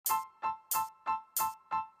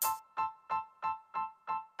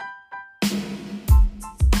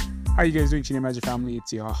How you guys doing, Chini Magic family?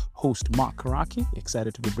 It's your host, Mark Karaki.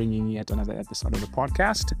 Excited to be bringing you yet another episode of the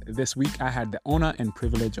podcast. This week, I had the honor and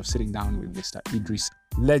privilege of sitting down with Mr. Idris,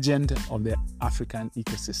 legend of the African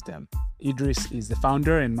ecosystem. Idris is the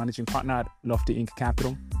founder and managing partner at Lofty Inc.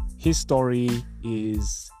 Capital. His story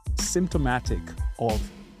is symptomatic of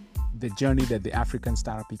the journey that the African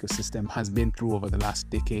startup ecosystem has been through over the last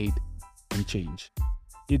decade and change.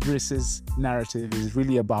 Idris's narrative is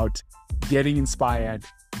really about getting inspired,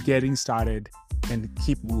 getting started, and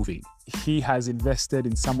keep moving. He has invested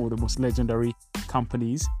in some of the most legendary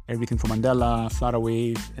companies, everything from Mandela,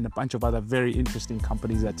 Flutterwave, and a bunch of other very interesting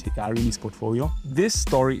companies that are in his portfolio. This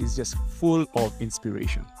story is just full of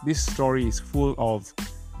inspiration. This story is full of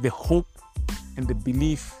the hope and the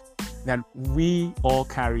belief that we all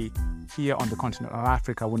carry here on the continent of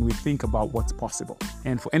Africa when we think about what's possible.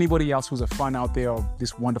 And for anybody else who's a fan out there of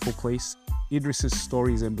this wonderful place, Idris's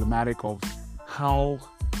story is emblematic of how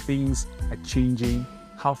things are changing,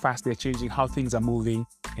 how fast they're changing, how things are moving,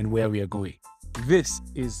 and where we are going. This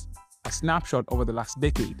is a snapshot over the last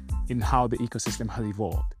decade in how the ecosystem has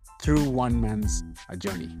evolved through one man's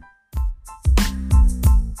journey.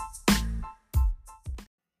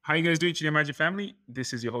 How you guys doing, Chini Magic family?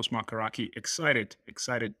 This is your host, Mark Karaki. Excited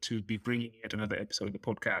to be bringing yet another episode of the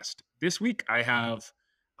podcast. This week, I have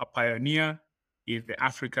a pioneer in the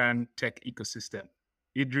African tech ecosystem,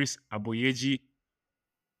 Idris Aboyeji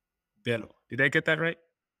Bello. Did I get that right?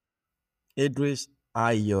 Idris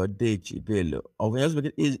Ayodeji Bello. Okay, just make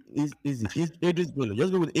it easy. Idris Bello.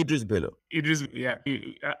 Just go with Idris Bello. Idris, yeah.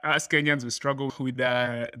 Us Kenyans, we struggle with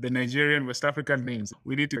the Nigerian, West African names.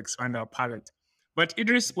 We need to expand our palette. But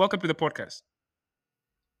Idris, welcome to the podcast.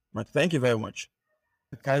 Thank you very much.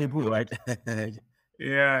 Karibu, right?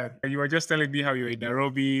 Yeah, you were just telling me how you were in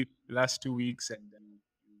Nairobi last 2 weeks and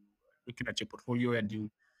looking at your portfolio, and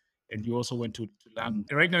you also went to Lamu.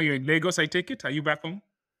 Right now you're in Lagos, I take it. Are you back home?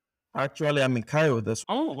 Actually, I'm in Cairo this.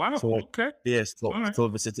 Oh, wow. So, okay. Yes, Right. still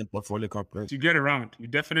visiting portfolio companies. You get around. You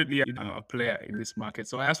definitely are a player in this market.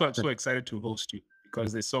 So that's why I'm so excited to host you,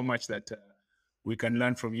 because there's so much that we can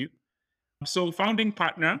learn from you. So founding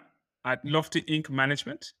partner at Lofty Inc.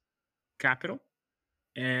 Management Capital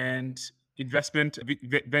and investment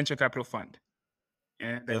venture capital fund.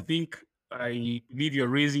 And I believe you're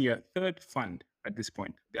raising a third fund at this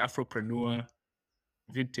point, the Afropreneur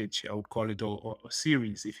Vintage, I would call it, or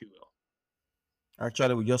series, if you will.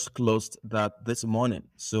 Actually, we just closed that this morning.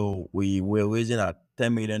 So we were raising a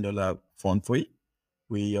 $10 million fund free.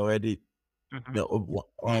 We already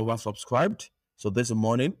oversubscribed. So this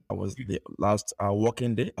morning was the last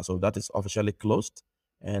working day. So that is officially closed.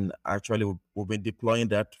 And actually, we've been deploying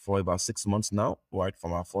that for about 6 months now, right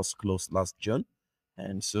from our first close last June.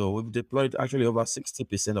 And so we've deployed actually over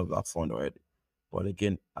 60% of that fund already. But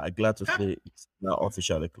again, I'm glad to say it's now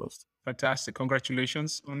officially closed. Fantastic.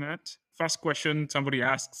 Congratulations on that. First question somebody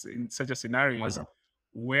asks in such a scenario is,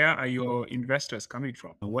 where are your investors coming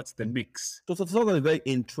from? What's the mix? So that's a very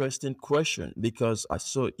interesting question, because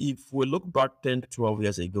if we look back 10, 12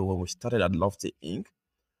 years ago when we started at Lofty Inc.,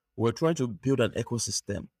 we're trying to build an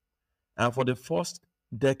ecosystem. And for the first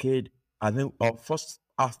decade, I think, or first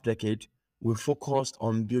half decade, we focused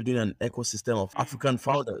on building an ecosystem of African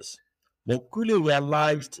founders. But quickly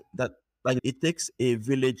realized that it takes a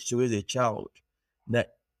village to raise a child, that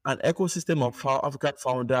an ecosystem of African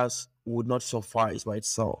founders would not suffice by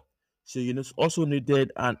itself. So you also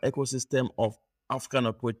needed an ecosystem of African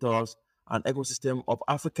operators, an ecosystem of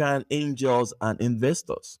African angels and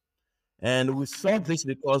investors. And we saw this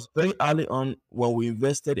because very early on, when we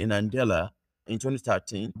invested in Andela in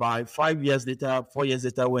 2013, by 5 years later, 4 years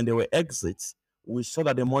later, when there were exits, we saw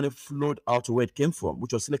that the money flowed out to where it came from,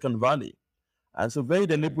 which was Silicon Valley. And so very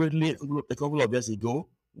deliberately, a couple of years ago,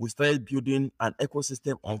 we started building an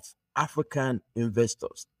ecosystem of African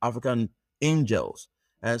investors, African angels.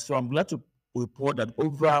 And so I'm glad to report that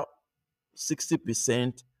over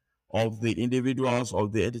 60% of the individuals,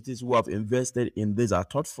 of the entities who have invested in this, our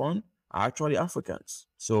third fund, are actually Africans.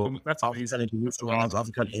 So that's African individuals,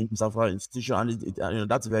 African angels, African institutions, and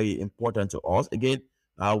that's very important to us. Again,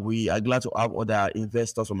 we are glad to have other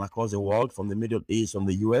investors from across the world, from the Middle East, from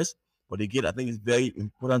the US. But again, I think it's very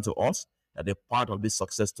important to us that a part of this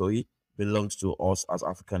success story belongs to us as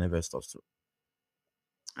African investors too.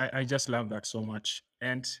 I just love that so much.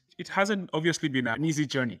 And it hasn't obviously been an easy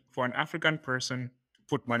journey for an African person to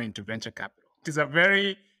put money into venture capital. It is a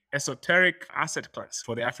very esoteric asset class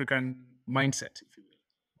for the African mindset, if you will.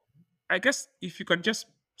 I guess if you could just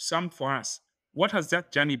sum for us, what has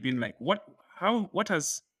that journey been like? What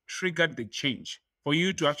has triggered the change for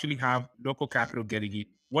you to actually have local capital getting in?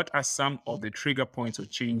 What are some of the trigger points or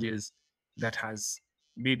changes that has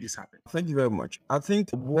made this happen? Thank you very much. I think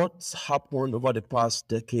what's happened over the past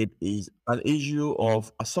decade is an issue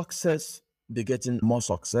of a success begetting more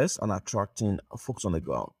success and attracting folks on the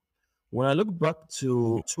ground. When I look back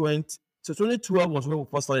to 2012 was when we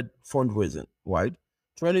first started fundraising, right?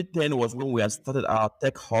 2010 was when we had started our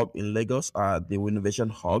tech hub in Lagos, the innovation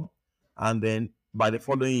hub. And then by the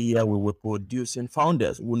following year, we were producing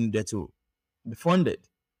founders who needed to be funded.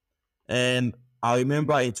 And I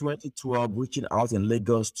remember in 2012 reaching out in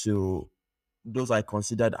Lagos to those I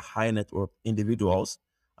considered high net worth individuals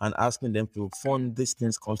and asking them to fund these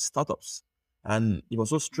things called startups. And it was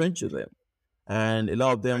so strange to them. And a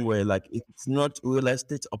lot of them were like, it's not real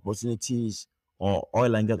estate opportunities or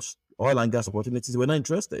oil and gas opportunities. We're not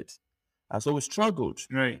interested. And so we struggled.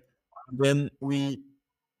 Right. Then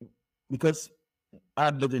because I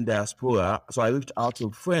had lived in diaspora, so I reached out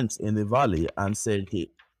to friends in the valley and said, hey,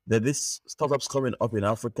 there is startups coming up in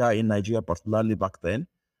Africa, in Nigeria, particularly back then.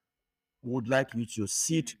 Would like you to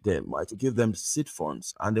seed them, right? To give them seed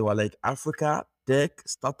funds. And they were like, Africa, tech,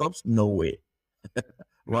 startups, no way.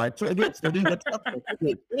 Right? So again, they didn't get started.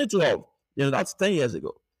 2012, that's 10 years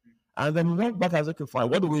ago. And then we went back and said, okay, fine,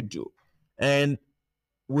 what do we do? And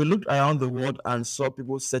we looked around the world and saw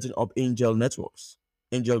people setting up angel networks,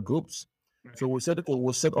 angel groups. So we said, okay,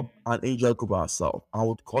 we'll set up an angel group ourselves. I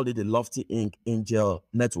would call it the Lofty Inc. Angel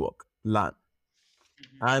Network, LAN.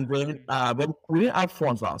 And then we didn't have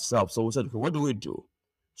funds ourselves. So we said, okay, what do we do?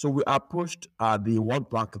 So we approached the World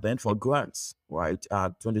Bank then for grants, right,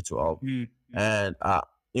 2012. And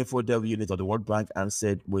InfoDev unit of the World Bank and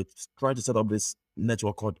said, we're trying to set up this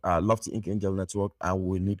network called Lofty Inc. Angel Network, and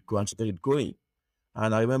we need grants to get it going.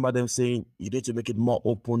 And I remember them saying, you need to make it more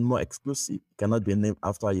open, more exclusive. It cannot be named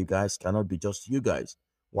after you guys, cannot be just you guys.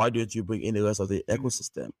 Why don't you bring in the rest of the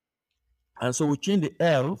ecosystem? And so we changed the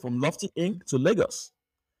L from Lofty Inc. to Lagos.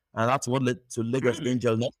 And that's what led to Lagos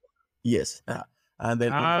Angel Network. Yes. And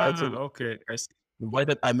then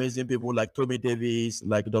invited amazing people like Tommy Davis,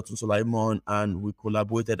 like Dr. Sulaiman, and we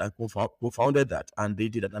collaborated and co-founded that. And they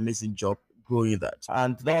did an amazing job growing that.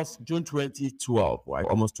 And that was June 2012, right?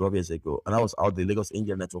 Almost 12 years ago. And that was how the Lagos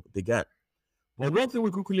Angel Network began. But one thing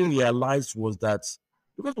we quickly realized was that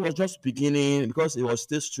because it was just beginning, because it was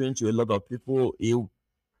still strange to a lot of people,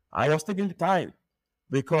 I was taking time.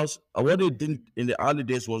 Because what they did in the early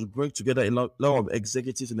days was bring together a lot of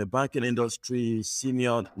executives in the banking industry,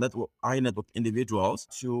 senior network, high network individuals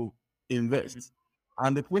to invest.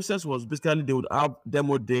 And the process was basically they would have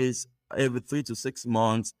demo days every 3 to 6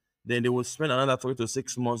 months. Then they would spend another 3 to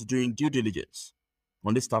 6 months doing due diligence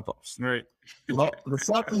on these startups. Right. But the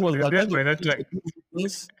sad thing was that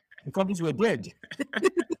the companies were dead.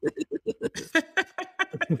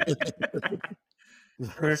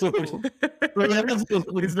 So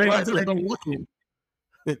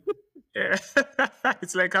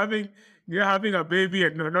it's like you're having a baby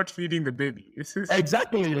and not feeding the baby.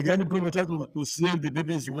 Exactly. You're going to save the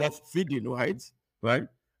babies worth feeding, right? Right?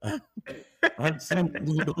 And this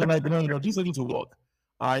is to work.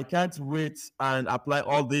 I can't wait and apply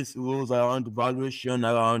all these rules around valuation,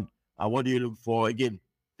 around what do you look for. Again,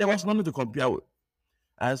 there was nothing to compare with.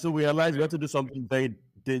 And so we realized we had to do something very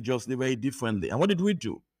dangerously, very differently. And what did we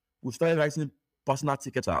do? We started writing personal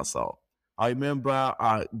tickets ourselves. I remember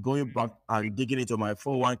going back and digging into my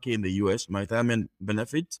 401k in the US, my retirement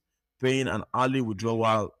benefit, paying an early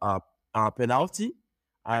withdrawal penalty,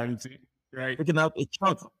 and taking out a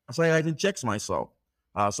chunk. I started writing checks myself.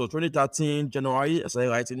 So 2013, January, I started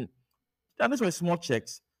writing, and these were small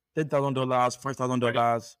checks, $10,000,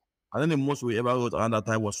 $5,000. And then the most we ever wrote around that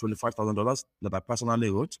time was $25,000 that I personally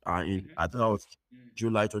wrote. I think that was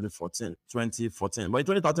July 2014. But in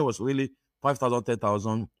 2013 was really $5,000,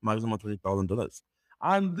 $10,000, maximum $20,000.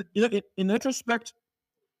 And in retrospect,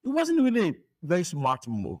 it wasn't really a very smart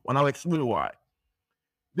move. And I'll explain why.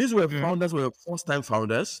 These were founders, were first-time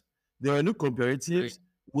founders. They were new cooperatives.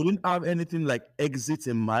 We didn't have anything like exit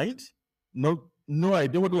in mind. No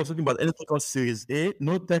idea what we were talking about. Anything called Series A.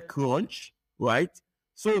 No tech crunch, right?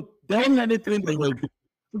 So there wasn't anything they were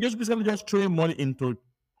basically just throwing money into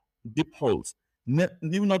deep holes,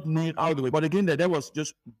 even not knowing out of the way. But again, there was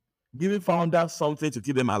just giving founders something to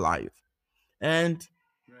keep them alive. And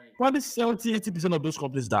probably 70-80% of those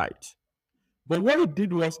companies died. But what it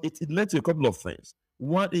did was it led to a couple of things.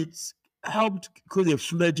 One, it helped create a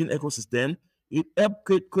fledgling ecosystem. It helped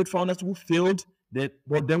create founders who failed,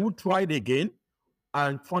 but they would try it again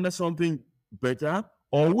and found something better,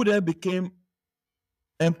 or who then became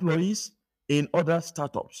employees in other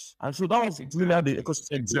startups. And so that was really how the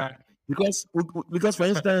ecosystem Exactly. Because for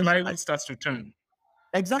instance, flywheel starts to turn.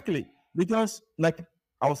 Exactly. Because like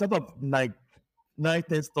our startup, like 9,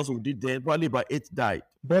 10 stores we did there, probably about 8 died.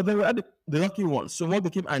 But they were the lucky ones. So what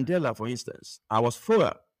became Andela, for instance, I was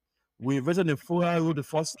Fora. We invested in Fora, wrote the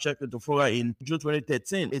first check into Fora in June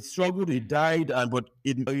 2013. It struggled, it died, but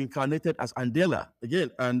it reincarnated as Andela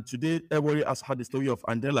again. And today, everybody has heard the story of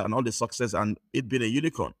Andela and all the success and it being a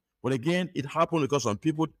unicorn. But again, it happened because some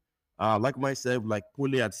people like myself, like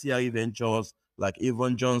Pule at CRE Ventures, like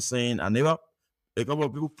Yvonne Johnson, and a couple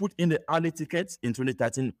of people put in the early tickets in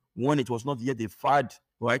 2013 when it was not yet a fad,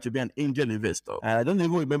 right, to be an angel investor. And I don't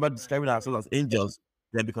even remember describing ourselves as angels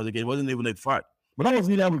then because again, it wasn't even a fad. But that was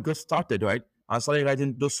really how we got started, right? I started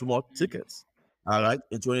writing those small tickets, all right,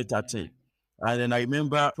 in 2013. And then I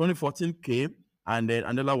remember 2014 came and then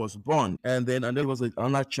Andela was born. And then Andela was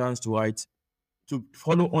another chance to write, to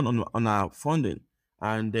follow on our funding.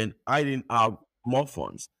 And then I didn't have more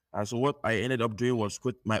funds. And so what I ended up doing was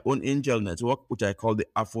create my own angel network, which I call the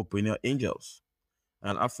Afropreneur Angels.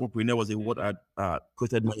 And Afropreneur was a word I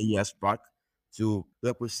created many years back to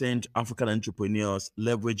represent African entrepreneurs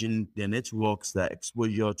leveraging their networks, their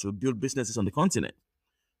exposure to build businesses on the continent.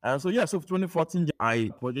 And so, so 2014,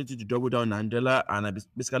 I wanted to double down on Andela, and I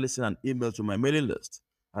basically sent an email to my mailing list.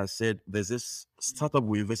 I said, there's this startup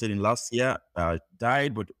we invested in last year,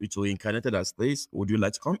 died, but it was incarnated as this. Would you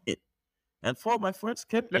like to come in? And 4 of my friends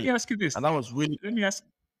kept Let me ask you this. And that was really... Let me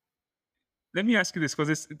ask you this,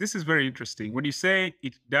 because this is very interesting. When you say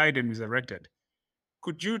it died and resurrected,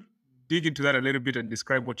 could you dig into that a little bit and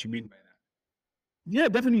describe what you mean by that? Yeah,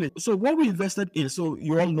 definitely. So what we invested in, so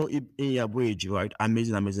you all know Iyabueji, right?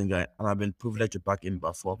 Amazing guy. And I've been privileged to back him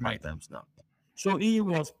about 4 or 5 times now. So he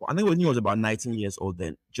was, I think when he was about 19 years old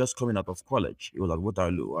then, just coming out of college. He was at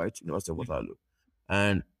Waterloo, right? University of Waterloo.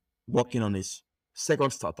 And working on his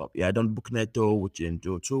second startup. He had done Bookneto, which didn't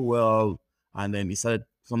do too well. And then he started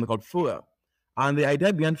something called Fora. And the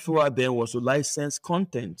idea behind Fora then was to license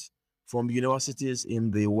content from universities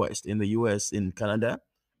in the West, in the US, in Canada,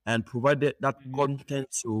 and provided that content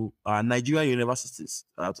to Nigerian universities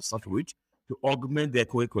to start with, to augment their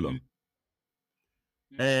curriculum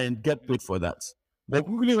and get paid for that. But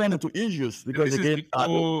we really ran into issues because again,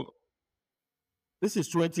 this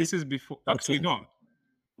is before. Actually, no,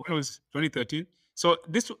 when it was 2013. So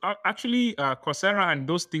this actually Coursera and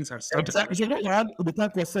those things are started. Exactly. So we had the time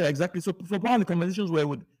Coursera, exactly. So part of the conversations were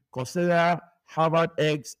with Coursera, Harvard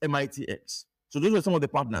X, MIT X. So those were some of the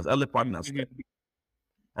partners, early partners.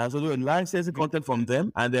 And so they were licensing content from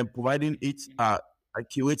them and then providing it,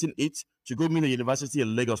 curating it to go meet a university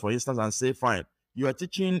in Lagos, for instance, and say, fine, you are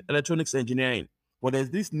teaching electronics engineering, but there's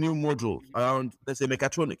this new module around, let's say,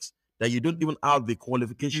 mechatronics that you don't even have the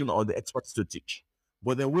qualification or the expertise to teach.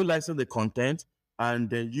 But then we'll license the content and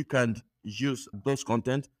then you can use those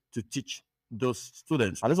content to teach those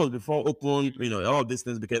students. And this was before open, all of these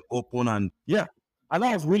things became open and and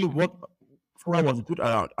that was really what Fora was put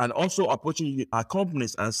around. And also approaching our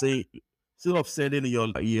companies and say, instead of sending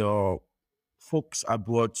your folks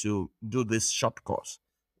abroad to do this short course,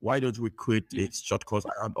 why don't we create a short course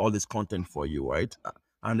and all this content for you, right?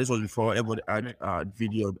 And this was before everybody had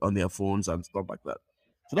video on their phones and stuff like that.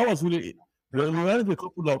 So that was really it. We ran into a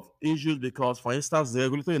couple of issues because, for instance, the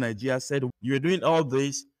regulator in Nigeria said, you're doing all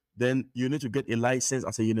this, then you need to get a license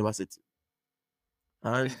as a university.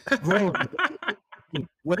 And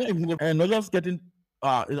and not just getting,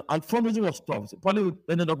 and fundraising was tough. Probably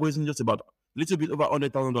ended up raising just about a little bit over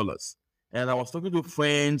 $100,000. And I was talking to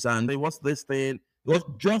friends and they what's this thing? It was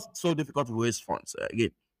just so difficult to raise funds.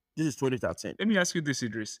 Again, this is 2013. Let me ask you this,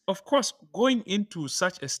 Idris. Of course, going into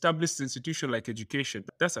such established institution like education,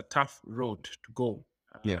 that's a tough road to go.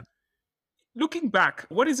 Looking back,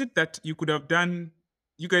 what is it that you could have done,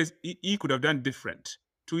 you guys, he could have done different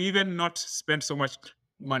to even not spend so much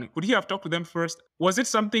money? Could he have talked to them first? Was it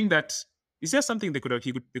something that, is there something they could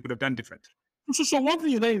have done different? So one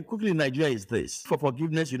thing you know quickly in Nigeria is this: for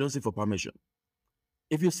forgiveness, you don't seek for permission.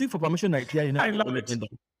 If you seek for permission in Nigeria, you know, I love it.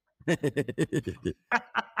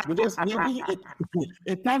 Because maybe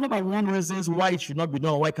 1,001 reasons why it should not be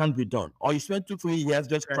done, why it can't be done, or you spend 2-3 years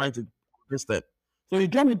just trying to this step. So you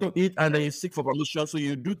jump into it and then you seek for permission. So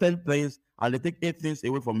you do 10 things and they take 8 things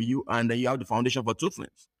away from you, and then you have the foundation for 2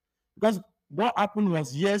 things. Because what happened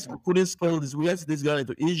was, yes, we couldn't scale this, yes, this got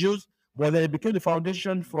into issues, but then it became the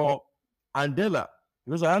foundation for Andela.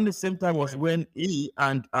 Because around the same time was when he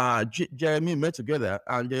and Jeremy met together,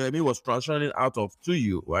 and Jeremy was transitioning out of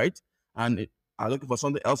 2U, right? And looking for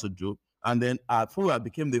something else to do. And then Fora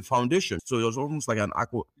became the foundation. So it was almost like an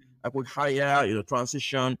aqua hire,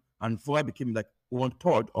 transition, and Fora became like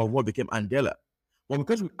 1/3 of what became Andela. But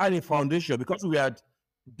because we had a foundation, because we had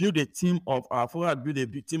built a team of Fora had built a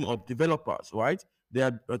team of developers, right? They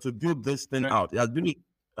had to build this thing out. They had built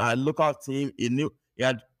local team. He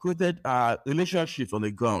had created relationships on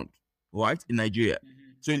the ground, right, in Nigeria.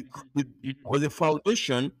 So it was a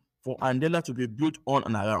foundation for Andela to be built on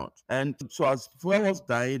and around. And so as Flowers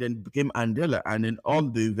died and became Andela, and then all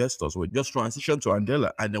the investors would just transition to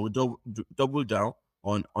Andela, and they would double down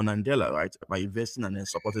on Andela, right, by investing and then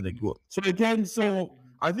supporting the growth. So again, so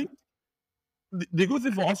I think the good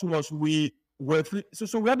thing for us was we were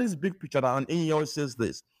so we had this big picture that, and Ian always says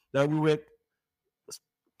this, that we were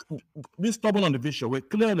being stubborn on the vision. We're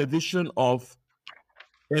clear on the vision of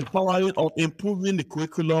empowering or improving the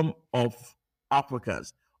curriculum of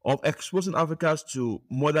Africans, of exposing Africans to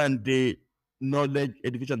modern day knowledge,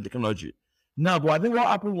 education, and technology. Now, but I think what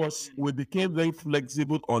happened was we became very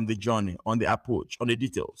flexible on the journey, on the approach, on the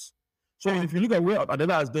details. So if you look at what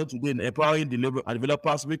Adela has done today in empowering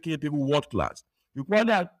developers, making people world class, we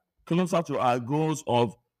probably are closer to our goals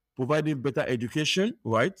of providing better education,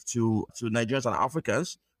 right, to Nigerians and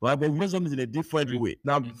Africans, right? But we do something in a different way.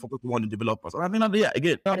 Now we focus on the developers. And I think that, yeah,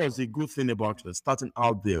 again, that was a good thing about starting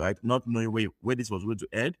out there, right? Not knowing where this was going to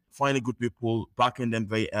end, finding good people, backing them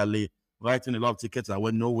very early, writing a lot of tickets that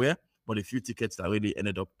went nowhere, but a few tickets that really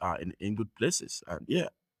ended up in good places. And yeah.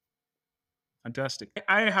 Fantastic.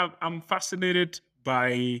 I'm fascinated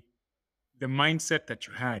by the mindset that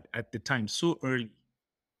you had at the time so early,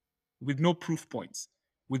 with no proof points,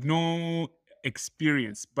 with no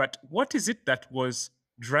experience. But what is it that was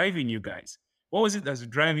driving you guys? What was it that's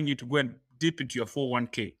driving you to go and dip into your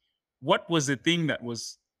 401k? What was the thing that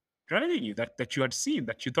was driving you that you had seen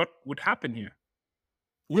that you thought would happen here?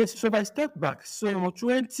 Yes, so if I step back, so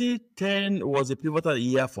 2010 was a pivotal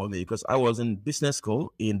year for me because I was in business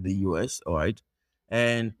school in the US, all right?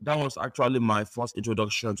 And that was actually my first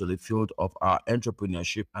introduction to the field of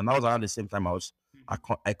entrepreneurship. And that was around the same time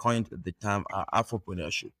I coined the term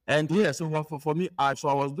Afropreneurship. And yeah, so for me, I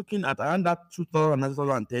was looking at around that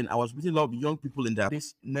 2010, I was meeting a lot of young people in there.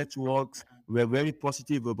 These networks were very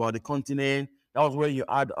positive about the continent. That was where you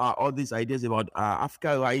had all these ideas about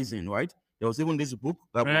Africa Rising, right? There was even this book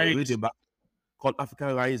that we read about called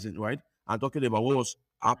Africa Rising, right? And talking about what was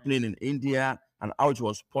happening in India and how it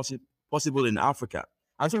was possible in Africa.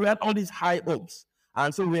 And so we had all these high hopes.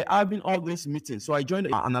 And so we're having all these meetings. So I joined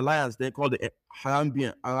an alliance there called the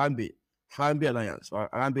Harambee Alliance, or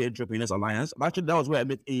Harambee Entrepreneurs Alliance. And actually, that was where I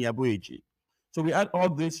met Inyabueji. So we had all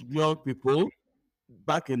these young people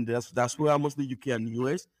back in the diaspora, mostly UK and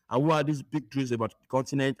US, and who had these big dreams about the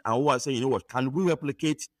continent, and who are saying, you know what, can we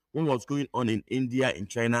replicate what was going on in India, in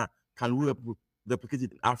China? Can we replicate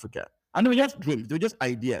it in Africa? And they were just dreams, they were just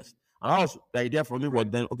ideas. And that was the idea for me was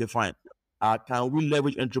then, okay, fine. Can we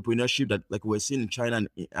leverage entrepreneurship that like we're seeing in China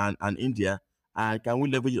and India? And can we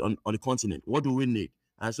leverage it on the continent? What do we need?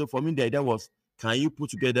 And so for me, the idea was, can you put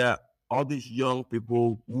together all these young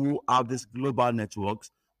people who have these global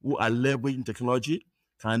networks, who are leveraging technology?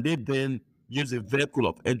 Can they then use a vehicle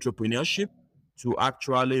of entrepreneurship to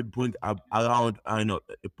actually bring around a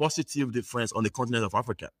positive difference on the continent of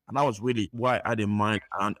Africa? And that was really why I had in mind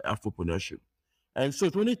around Afropreneurship. And so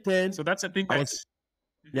 2010. So that's the thing.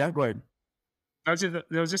 Yeah, go ahead. I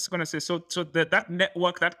was just going to say, so that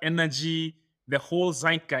network, that energy, the whole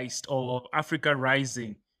zeitgeist of Africa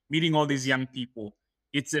Rising, meeting all these young people,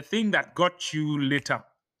 it's a thing that got you lit up,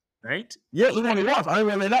 right? Yeah, it was. I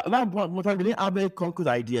remember that time we didn't have very concrete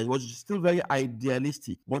ideas. It was still very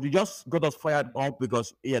idealistic, but we just got us fired up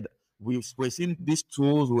because we're seeing these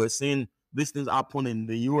tools, we're seeing these things happen in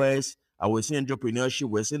the US, and we're seeing entrepreneurship,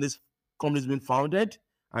 we're seeing these companies being founded,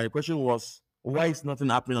 and the question was, why is nothing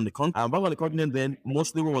happening on the continent? And back on the continent, then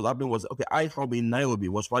mostly what was happening was, okay, iHub in Nairobi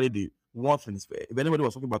was probably the one thing. If anybody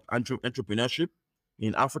was talking about entrepreneurship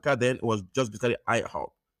in Africa, then it was just basically iHub.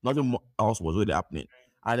 Nothing else was really happening.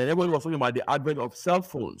 And then everybody was talking about the advent of cell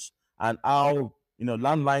phones and how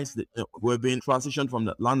landlines were being transitioned from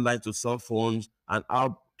the landlines to cell phones, and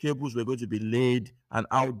how cables were going to be laid, and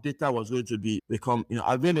how data was going to become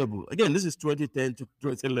available. Again, this is 2010 to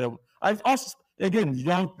 2011. And us, again,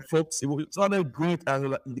 young folks, it sounded great.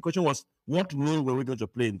 And the question was, what role were we going to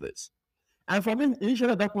play in this? And for me, initially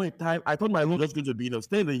at that point in time, I thought my role was just going to be,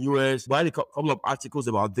 stay in the US, write a couple of articles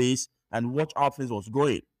about this, and watch how things was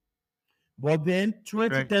going. But then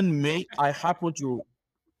 2010 May, I happened to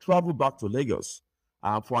travel back to Lagos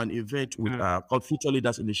for an event with called Future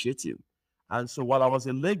Leaders Initiative. And so while I was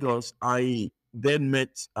in Lagos, I then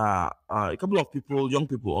met a couple of people, young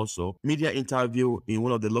people also, media interview in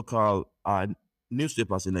one of the local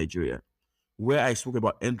newspapers in Nigeria, where I spoke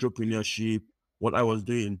about entrepreneurship, what I was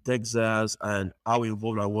doing in Texas, and how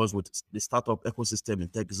involved I was with the startup ecosystem in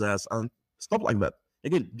Texas, and stuff like that.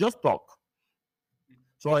 Again, just talk.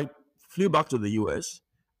 So I flew back to the US,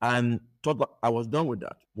 and thought that I was done with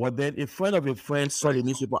that. But then a friend of a friend saw the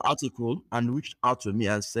newspaper article and reached out to me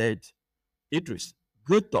and said, Idris,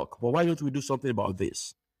 good talk, but why don't we do something about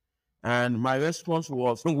this? And my response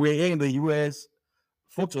was, we're here in the US,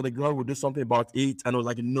 folks on the ground will do something about it. And I was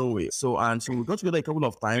like, no way. So we got together a couple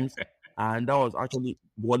of times, and that was actually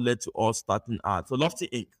what led to us starting art. So Lofty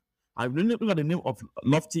Inc. I really looked at the name of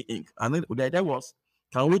Lofty Inc. And then the idea was,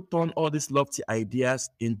 can we turn all these lofty ideas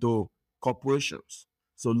into corporations?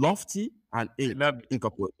 So Lofty and Inc. Love it.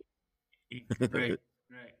 Incorporated. Right, right.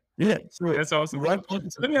 Yeah. So That's awesome. right. So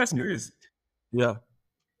let me ask you this. Yeah.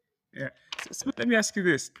 Yeah. So let me ask you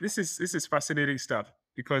this. This is fascinating stuff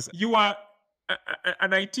because you are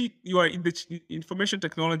an IT. You are in the information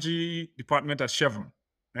technology department at Chevron,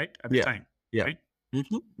 right? At the Yeah. time, Yeah. right?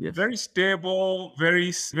 Yes. Very stable,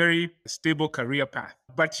 very stable career path.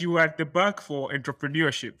 But you are at the back for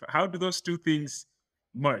entrepreneurship. How do those two things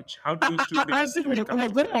merge? How do those two I things? think it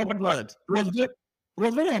was very unplanned. It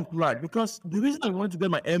was very unplanned because the reason I wanted to get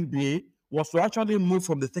my MBA was to actually move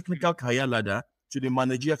from the technical career ladder to the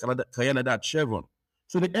managerial career ladder at Chevron.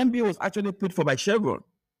 So the MBA was actually paid for by Chevron.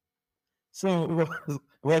 So it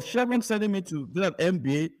was Chevron sending me to do an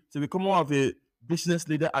MBA to become more of a business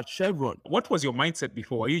leader at Chevron. What was your mindset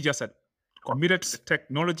before? Were you just committed to the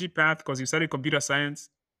technology path because you studied computer science?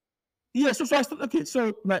 Yeah, so I started, okay,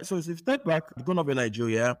 so if you step back, going up in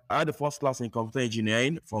Nigeria, I had the first class in computer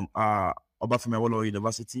engineering from Obafemi Awolowo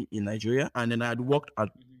University in Nigeria, and then I had worked at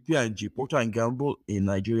P&G, Procter and Gamble in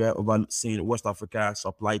Nigeria, overseeing West Africa,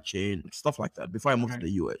 supply chain, stuff like that, before I moved to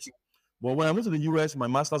the US. But when I moved to the US, my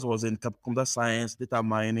master's was in computer science, data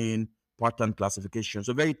mining, pattern classification,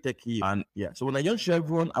 so very techy. And yeah, so when I joined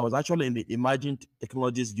Chevron, I was actually in the emerging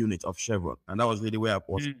technologies unit of Chevron, and that was really where I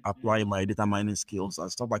was applying my data mining skills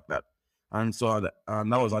and stuff like that. And so that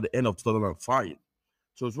was at the end of 2005.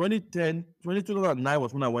 So 2009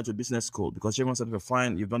 was when I went to business school because Chevron said,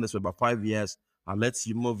 fine, you've done this for about 5 years, and let's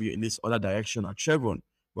you move you in this other direction at Chevron.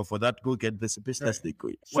 But for that, go get this business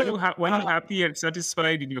degree. Were you happy and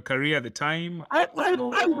satisfied in your career at the time? I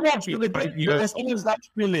was. There's always that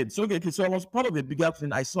feeling. So, so I was part of a bigger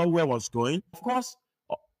thing. I saw where I was going. Of course,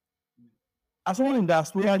 as someone in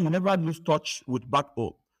diaspora, you never lose touch with back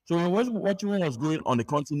home. So when I was watching what was going on the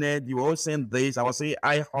continent, you were always saying this. I was saying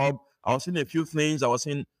iHub. I was seeing a few things. I was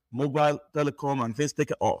seeing mobile telecom and things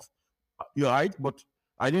take it off. You're right, but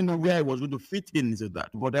I didn't know where I was going to fit into that.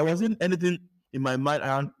 But there wasn't anything in my mind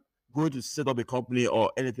around going to set up a company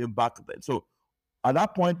or anything back then. So at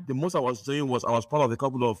that point, the most I was doing was I was part of a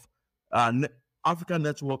couple of African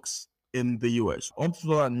networks in the US. Up to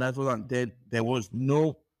 2009, 2010, there was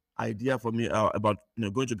no idea for me about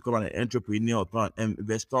going to become an entrepreneur or an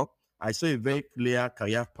investor. I saw a very clear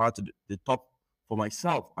career path to the top for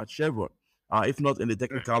myself at Chevron. If not in the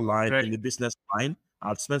technical line, in the business line,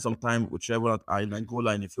 I'd spent some time with Chevron in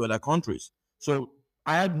Angola and a few other countries. So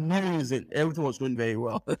I had no reason. Everything was going very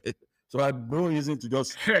well. So I had no reason to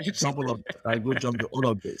just jump on up. I go jump the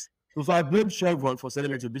other base. So I blame Chevron for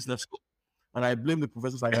sending me to business school. And I blame the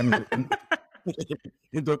professors I am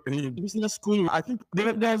in business school. I think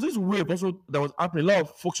there's this wave also that was happening. A lot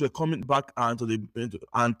of folks were coming back and talking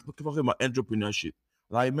about entrepreneurship.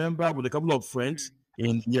 And I remember with a couple of friends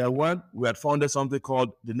in year one, we had founded something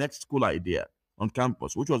called the Next School Idea on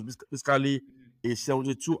campus, which was basically a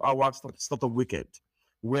 72-hour startup weekend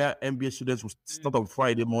where MBA students would start on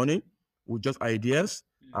Friday morning with just ideas,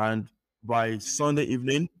 and by Sunday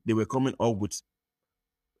evening, they were coming up with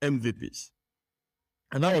MVPs.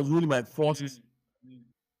 And that was really my first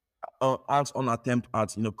hands-on attempt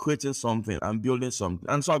at creating something and building something.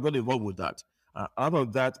 And so I got involved with that. Out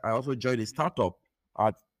of that, I also joined a startup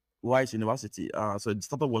at Rice University. So the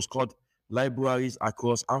startup was called Libraries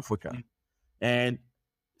Across Africa. And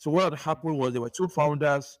so what happened was there were two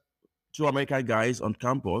founders, two American guys on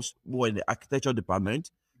campus who were in the architecture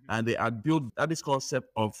department, and they had built this concept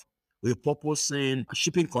of repurposing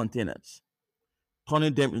shipping containers,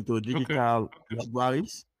 turning them into digital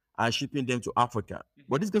libraries and shipping them to Africa.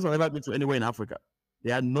 But these guys have never been to anywhere in Africa.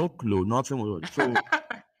 They had no clue, nothing was so.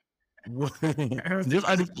 Just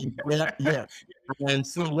yeah. And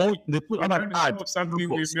so when they put on an ad, something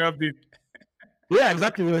we've never been. Yeah,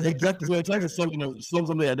 exactly. So we're trying to solve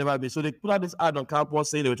something they had never been. So they put out this ad on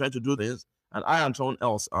campus saying they were trying to do this. And I and someone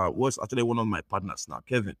else was actually one of my partners now,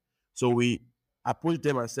 Kevin. So we approached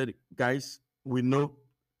them and said, guys, we know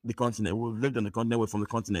the continent. We've lived on the continent. We're from the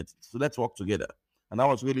continent. So let's work together. And that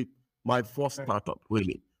was really my first startup,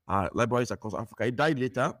 really. Libraries Across Africa. It died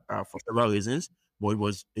later for several reasons, but it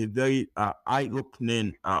was a very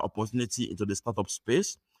eye-opening opportunity into the startup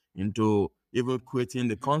space, into even creating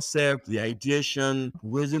the concept, the ideation,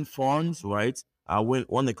 raising funds, right? I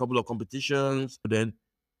won a couple of competitions, then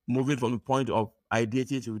moving from the point of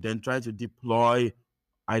ideating to then trying to deploy.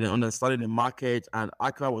 I then understanding the market, and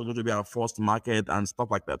Accra was going to be our first market and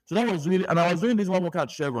stuff like that. So that was really, and I was doing this one working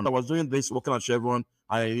at Chevron. I was doing this working at Chevron.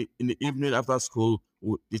 In the evening after school,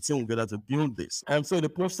 the team would gather to build this. And so in the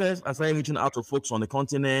process, I started reaching out to folks on the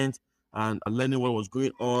continent and learning what was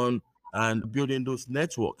going on and building those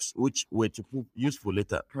networks, which were to prove useful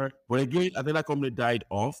later. Right. But again, I think that company died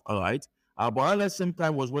off, all right? But at the same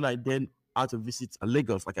time was when I then had to visit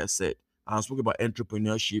Lagos, like I said. I spoke about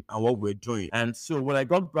entrepreneurship and what we're doing. And so when I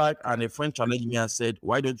got back and a friend challenged me and said,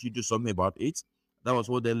 why don't you do something about it? That was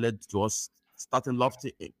what then led to us starting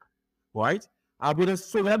Lofty Inc., right?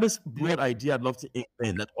 So we had this broad idea at Lofty Inc.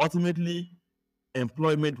 then that ultimately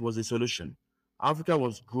employment was a solution. Africa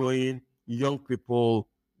was growing, young people,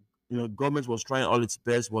 government was trying all its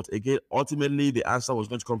best, but again, ultimately the answer was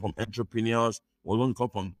going to come from entrepreneurs, was going to come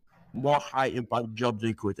from more high impact jobs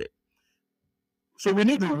being created. So we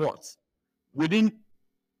knew the what. We didn't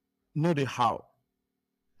know the how.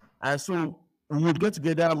 And so we would get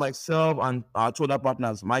together, myself and our two other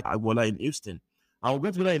partners, Mike Agbola in Houston. And we'll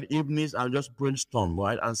get together in the evenings and just brainstorm,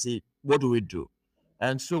 right? And see, what do we do?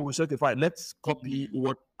 And so we said, okay, fine, let's copy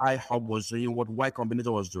what iHub was doing, what Y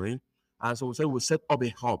Combinator was doing. And so we said, we'll set up a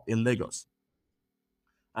hub in Lagos.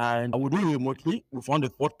 And we do it remotely. We found a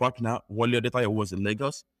fourth partner, Wale Data was in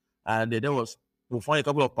Lagos. And then we found a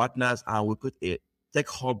couple of partners and we put a tech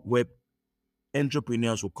hub where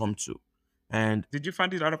entrepreneurs will come to. And did you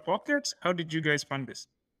fund it out of pocket? How did you guys fund this?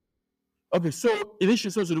 Okay, so initially,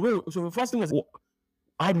 so the first thing was,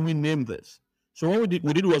 how do we name this? So what we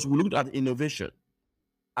did was we looked at innovation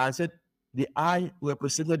and said the I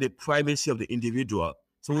represented the privacy of the individual.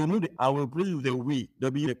 So we moved I will replace with the we.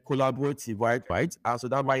 There'll be a collaborative, right? And so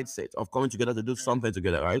that mindset of coming together to do something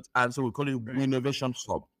together, right? And so we call it Innovation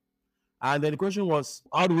Hub. And then the question was,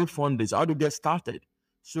 how do we fund this? How do we get started?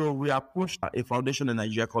 So we approached a foundation in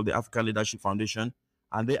Nigeria called the African Leadership Foundation,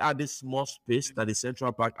 and they had this small space that the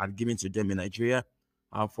Central Bank had given to them in Nigeria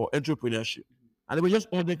for entrepreneurship. And they were just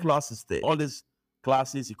all the classes there. All these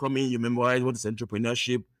classes, you come in, you memorize what is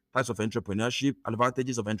entrepreneurship, types of entrepreneurship,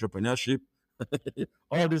 advantages of entrepreneurship,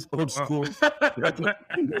 all this old school.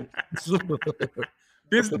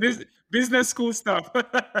 Business school stuff.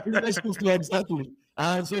 Business school stuff, exactly.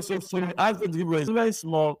 And so we asked them to give us a very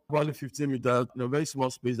small, probably 15 meters, very small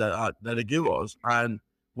space that they gave us. And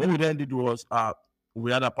what we then did was,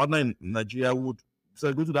 we had a partner in Nigeria who would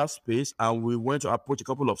go to that space, and we went to approach a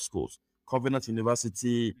couple of schools, Covenant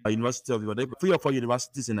University, University of Ibadan, 3 or 4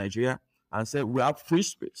 universities in Nigeria, and said, we have free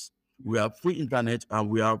space, we have free internet, and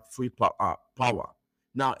we have free power.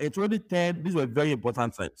 Now, in 2010, these were very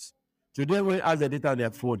important things. Today, when as the data on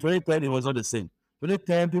their phone, 2010, it was not the same.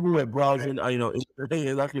 2010, people were browsing,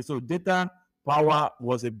 exactly. So data, power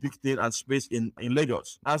was a big thing, and space in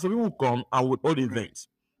Lagos. And so people would come and would hold events.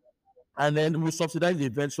 And then we subsidized the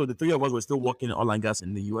event. So the 3 of us were still working in oil and gas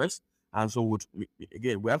in the US. And so we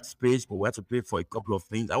have space, but we had to pay for a couple of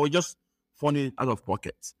things. And we just funded it out of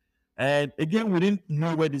pocket. And again, we didn't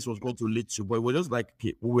know where this was going to lead to, but we were just like,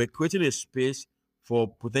 okay, we were creating a space for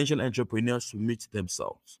potential entrepreneurs to meet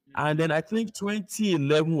themselves. And then I think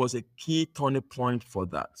 2011 was a key turning point for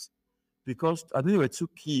that, because I think there were 2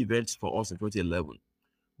 key events for us in 2011.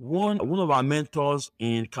 One of our mentors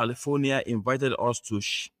in California invited us to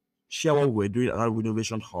share what we're doing at our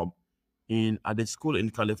Innovation Hub at a school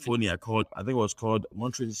in California called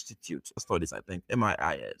Montreal Institute of Studies, I think,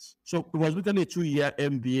 MIIS. So it was literally a 2-year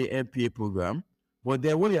MBA, MPA program. But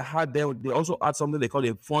then what they had there, they also had something they call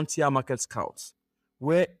a Frontier Market Scouts,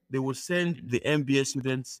 where they would send the MBA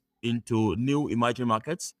students into new emerging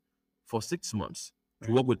markets for 6 months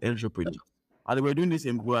to work with entrepreneurs. And they were doing this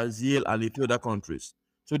in Brazil and a few other countries.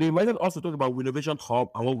 So they invited us to talk about Innovation Hub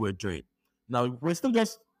and what we're doing. Now, we're still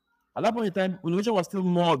just, at that point in time, innovation was still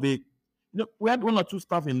more of a, we had 1 or 2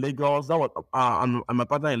 staff in Lagos, that was, and my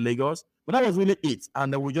partner in Lagos, but that was really it.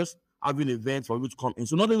 And then we just having events for people to come in.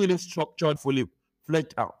 So nothing really structured, fully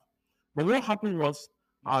fledged out. But what happened was,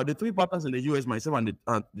 the 3 partners in the US, myself and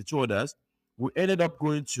the 2 others, we ended up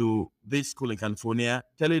going to this school in California,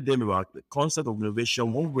 telling them about the concept of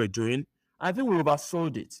innovation, what we were doing. I think we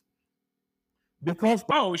oversold it. Because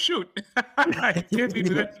shoot. I can't be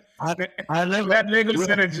that. That Lagos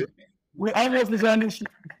energy. We almost literally,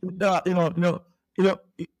 that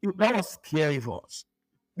was scary for us.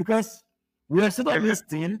 Because we were set up this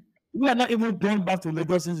thing, we had not even gone back to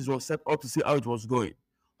Lagos since it was set up to see how it was going.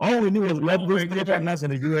 All we knew was we had those 3 partners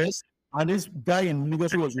in the US, and this guy in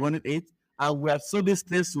Lagos was running it, and we had sold this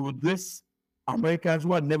place to these Americans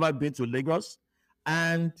who had never been to Lagos,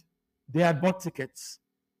 and they had bought tickets.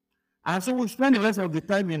 And so we spent the rest of the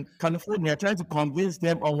time in California trying to convince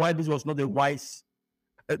them on why this was not a wise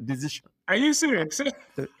decision. Are you serious?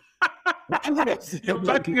 Yes. You're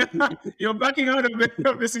backing out of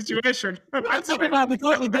the situation. Because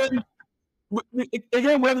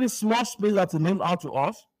again, we have this small space that's named out to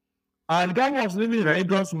us. And the guy was living in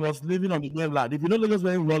Lagos, was living on the mainland. If you know Lagos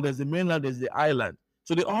very well, there's the mainland, there's the island.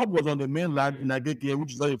 So the hub was on the mainland in Agege,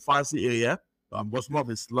 which is not a fancy area, was more of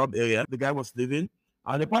a slum area. The guy was living.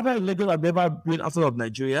 And the partner in Lagos had never been outside of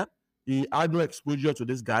Nigeria. He had no exposure to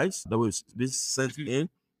these guys that was this sent in.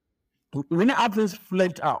 When had things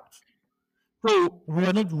flaked out, so we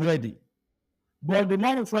were not ready. But the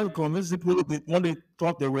man was trying to convince people when they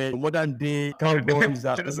thought they were modern day cowboys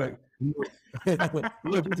that we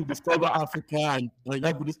were going to discover Africa and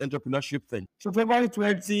like with this entrepreneurship thing. So February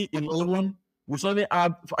 2011, we suddenly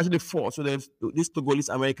had actually 4. So there's this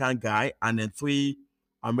Togolese American guy and then 3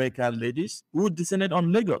 American ladies who descended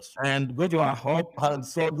on Lagos and go to our hub and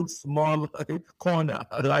saw this small corner,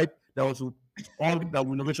 right? That was all the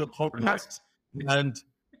innovation complex. And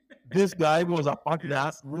this guy was a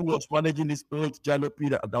partner who was managing this old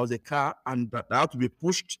jalopy that was a car and that had to be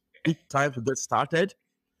pushed each time to get started.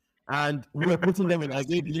 And we were putting them in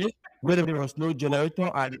Agege where there was no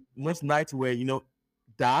generator and most nights were,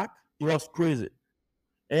 dark. It was crazy.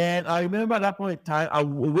 And I remember at that point in time, I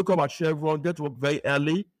would wake up at Chevron, get to work very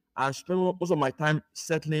early, and spend most of my time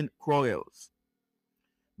settling quarrels.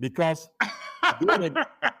 Because,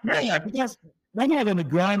 because when I was on the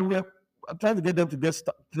ground, we were trying to get them to get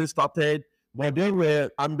started, but they were,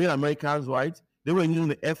 I'm being Americans, right? They were using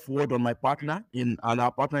the F word on my partner and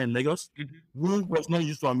our partner in Lagos, who was not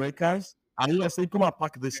used to Americans. And he was saying, come and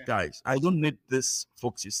pack these guys. I don't need this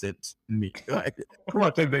folks you sent me. Come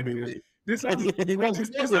on, take them. This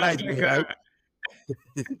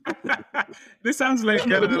sounds like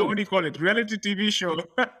what do you call it? Reality TV show.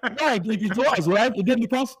 Right, it was, right? Again,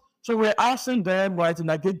 because so we're asking them, right, in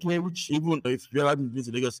Agege, which even if you're having been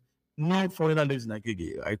to Lagos, no foreigner lives in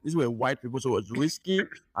Agege, right? These were white people, so it was risky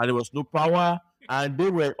and there was no power. And they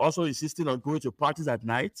were also insisting on going to parties at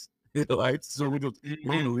night, right? So we don't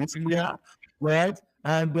know, right?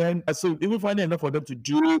 And then, so even finding enough for them to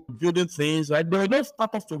do building things, right? There were no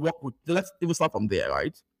startups to work with. Let's even start from there,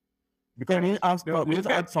 right? Because we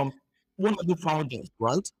had some wonderful founders,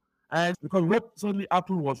 right? And because what suddenly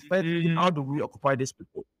happened was, how do we occupy these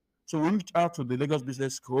people? So we reached out to the Lagos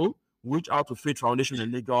Business School, we reached out to Faith Foundation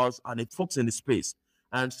in Lagos, and it folks in the space.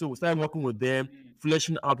 And so we started working with them,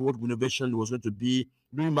 fleshing out what innovation was going to be,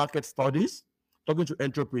 doing market studies, talking to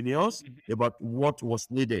entrepreneurs about what was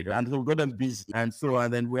needed. And so we got them busy. And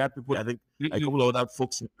then we had people, I think, a couple of other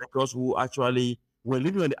folks in Lagos who actually were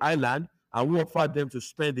living on the island, and we offered them to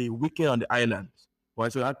spend the weekend on the island.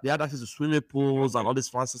 Right? So they had access to swimming pools and all this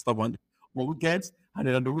fancy stuff on weekends. And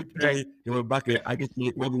then on the weekday, they were back I get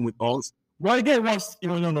working with us. Well, again, it was,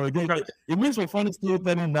 again, it means we're funny still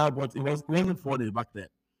telling now, but it wasn't funny back then.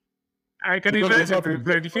 I can imagine.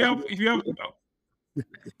 If you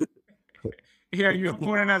have you have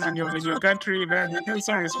foreigners in your country, then you feel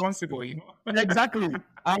so responsible, Exactly.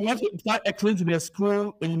 I want to start explaining to their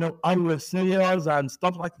school, I was serious and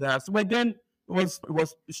stuff like that. So again, it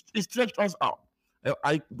stretched us out.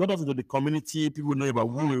 I got us into the community. People know about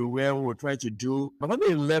who we were, what we were trying to do. But when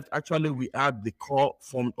they left, actually, we had the core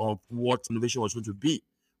form of what innovation was going to be.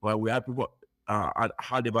 Well, we had people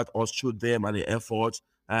heard about us, showed them and the effort.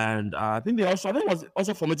 And I think it was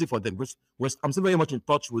also formative for them because I'm still very much in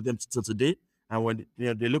touch with them till today. And when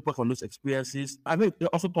they look back on those experiences, I think they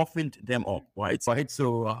also toughened them up, right? So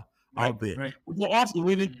out there. Right. For us, it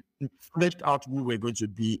really fleshed out who we're going to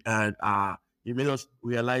be, and it made us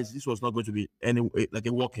realize this was not going to be like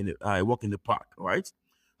a walk in the park, right?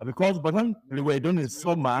 Because by the time they were done in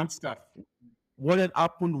summer, what had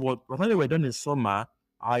happened was by the time they were done in summer,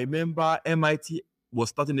 I remember MIT was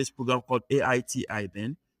starting this program called AITI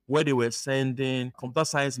then, where they were sending computer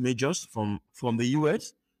science majors from the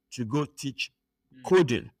US to go teach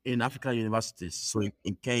coding in African universities. So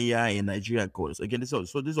in Kenya, in Nigeria, and coding. So again, this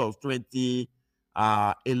was 2011,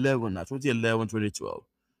 2012.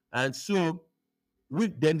 And so we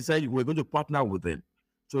then decided we're going to partner with them.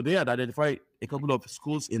 So they had identified a couple of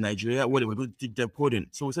schools in Nigeria where they were going to teach them coding.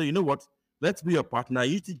 So we said, you know what? Let's be your partner.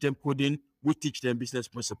 You teach them coding, we teach them business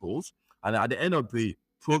principles. And at the end of the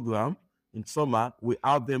program, in summer, we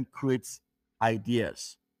have them create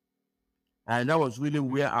ideas. And that was really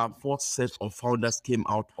where our fourth set of founders came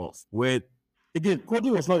out of. Where, again,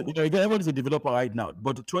 coding was not, again, everyone is a developer right now.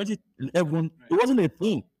 But 2011, it wasn't a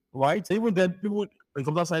thing, right? Even then, people in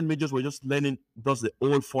computer science majors were just learning just the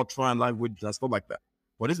old Fortran language and stuff like that.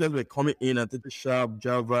 But these guys were coming in and taking Sharp,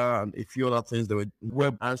 Java, and a few other things that were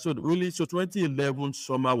web. And so really, so 2011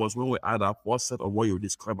 summer was when we had our first set of what you would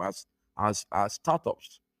describe as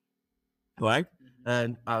startups, right?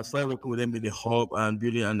 And I started working with them in the hub and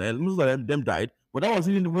building, and most of them died. But that was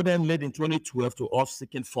really what then led in 2012 to us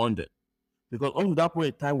seeking funding. Because up to that point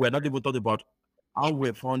in time, we're not even talking about how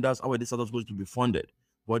we're founders, how these startups going to be funded.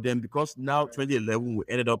 But then because now 2011, we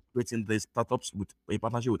ended up creating these startups with a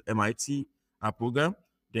partnership with MIT, our program.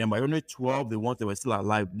 Then by 2012, the ones that were still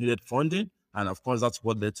alive needed funding. And of course, that's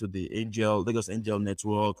what led to the Lagos Angel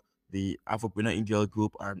Network, the Afropreneur Angel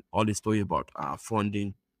Group, and all the story about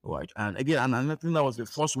funding, right? And again, and I think that was the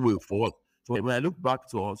first wave for us. So when I look back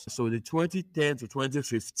to us, so the 2010 to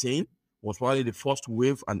 2015 was probably the first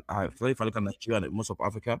wave, and if I look at Nigeria and most of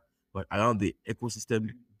Africa, but around the ecosystem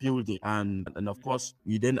building. And of course,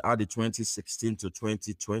 we then add the 2016 to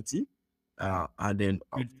 2020, and then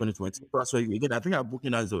 2020. So again, I think I'm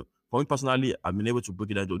booking as for me personally, I've been able to book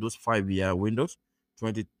it into those 5-year windows,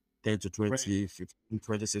 2010 to 2015,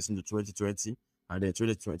 2016 to 2020, and then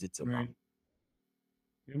 2020 to now.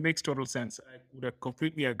 It makes total sense. I would have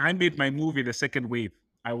completely agree. I made my move in the second wave.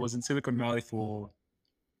 I was in Silicon Valley for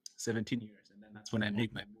 17 years, and then that's when I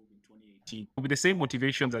made my move in 2018 with the same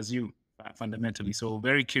motivations as you, fundamentally. So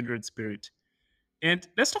very kindred spirit. And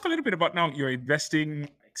let's talk a little bit about now your investing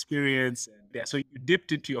experience. Yeah, so you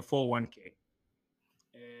dipped into your 401k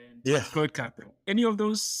and deployed capital. Any of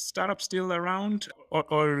those startups still around,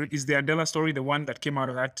 or is the Andela story the one that came out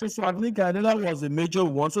of that? So I think Andela was a major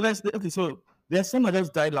one. So so there's some that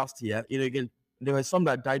just died last year. Again, there were some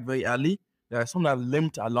that died very early. There are some that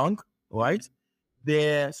limped along, right?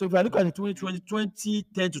 So if I look at the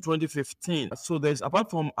 2010 to 2015, so there's, apart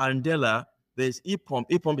from Andela, there's EPOM.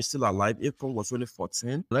 EPOM is still alive. EPOM was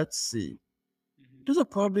 2014. Let's see. Those are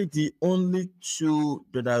probably the only two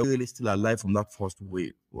that are really still alive from that first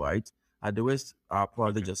wave, right? And the rest are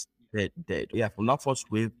probably just dead. Yeah, from that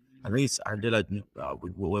first wave, I think it's Andela,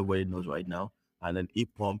 where it knows right now, and then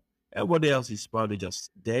EPOM. Everybody else is probably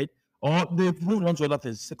just dead. Or they've moved on to other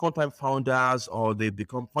things, second-time founders, or they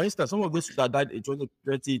become, for instance, some of those that died in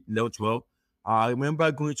 2020, 12. I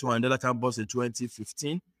remember going to Andela campus in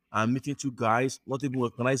 2015 and meeting two guys, not even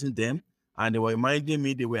recognizing them, and they were reminding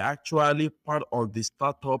me they were actually part of the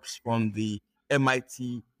startups from the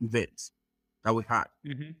MIT events that we had.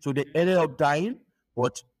 So they ended up dying,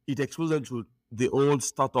 but it exposed them to the old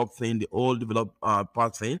startup thing, the old developed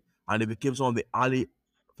part thing, and they became some of the early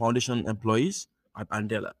foundation employees at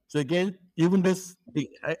Andela. So again, even this,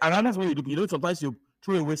 and that's what you do. Sometimes you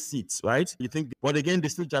throw away seeds, right? You think, but again, they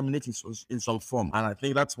still germinate in some form. And I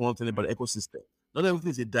think that's one thing about the ecosystem. Not everything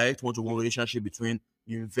is a direct one-to-one relationship between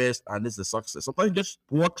you invest and this is the success. Sometimes just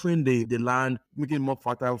watering the land, making it more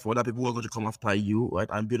fertile for other people who are going to come after you, right?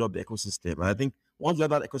 And build up the ecosystem. And I think once you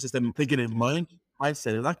have that ecosystem thinking in mind,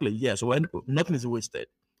 mindset, exactly, yeah. So when nothing is wasted.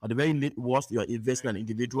 At the very worst, you are investing in an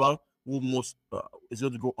individual who most is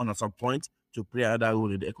going to go on at some point to play another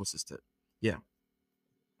role in the ecosystem. Yeah.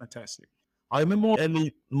 Fantastic. I remember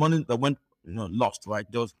early money that went lost, right?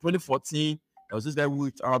 There was 2014. There was this guy who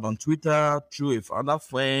reached out on Twitter through another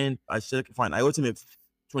friend. I said, fine. I owed him a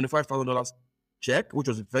 $25,000 check, which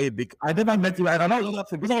was very big. I never met him. And another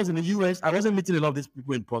thing, because I was in the US, I wasn't meeting a lot of these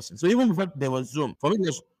people in person. So even before there was Zoom, for me, it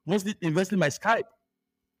was mostly investing in my Skype.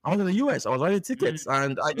 I was in the US. I was buying tickets,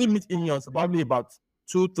 and I didn't meet Ineos probably about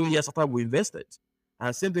 2-3 years after we invested.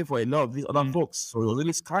 And same thing for a lot of these other folks. So it was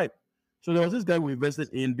really Skype. So there was this guy who invested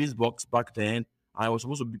in BizBox back then. I was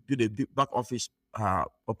supposed to build a back office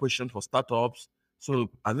operation for startups. So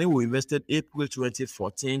I think we invested April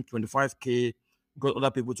 2014, 25K. Got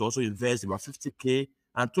other people to also invest about 50K.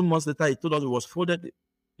 And 2 months later, he told us it was folded.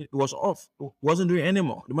 It was off. It wasn't doing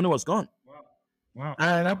anymore. The money was gone. Wow.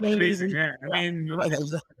 And I'm amazing. Yeah. I mean,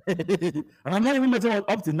 and I'm not even making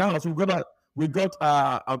up to now. So we got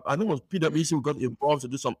I think it was PwC who got involved to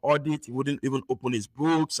do some audit. He wouldn't even open his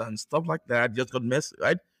books and stuff like that. Just got messy,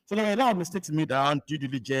 right? So there were a lot of mistakes made around due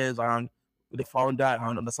diligence, around the founder,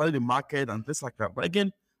 and understanding the market and things like that. But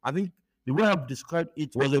again, I think the way I've described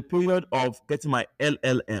it was a period of getting my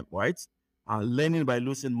LLM, right? And learning by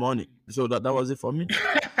losing money. So that was it for me.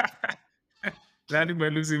 Learning by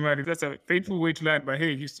losing money. That's a painful way to learn, but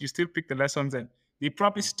hey, you still pick the lessons, and they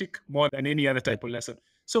probably stick more than any other type of lesson.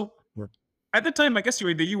 So at the time, I guess you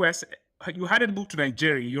were in the US. You hadn't moved to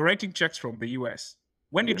Nigeria. You're writing checks from the US.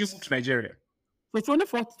 When did you move to Nigeria? So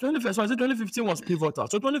 2015 was pivotal.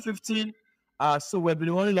 So 2015, so we've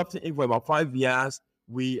been running Lofty for about 5 years.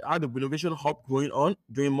 We had the innovation hub going on,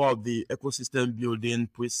 doing more of the ecosystem building,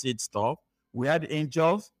 pre-seed stuff. We had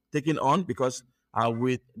angels taking on because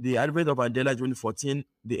With the advent of Andela in 2014,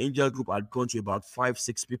 the Angel Group had grown to about 5,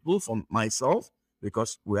 6 people from myself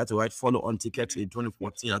because we had to write follow on tickets in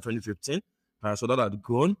 2014 and 2015. So that had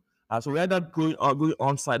grown. So we had that going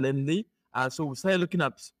on silently. So we started looking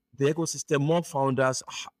at the ecosystem, more founders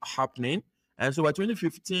happening. And so by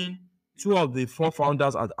 2015, 2 of the 4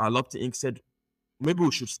 founders at Lofty Inc. said, maybe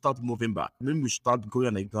we should start moving back. Maybe we should start going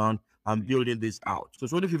on the ground and building this out. So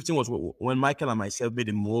 2015 was when Michael and myself made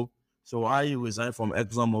a move. So I resigned from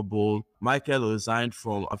ExxonMobil. Michael resigned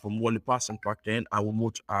from Wally Pass back then, and we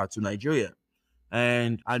moved to Nigeria.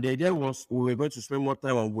 And the idea was we were going to spend more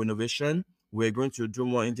time on innovation. We were going to do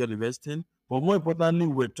more angel investing. But more importantly,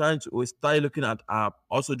 we started looking at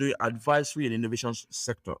also doing advisory and innovation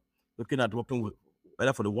sector, looking at working with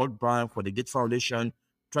either for the World Bank, for the Gates Foundation,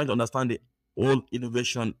 trying to understand the whole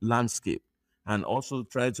innovation landscape, and also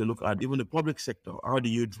trying to look at even the public sector. How do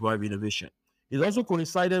you drive innovation? It also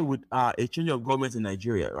coincided with a change of government in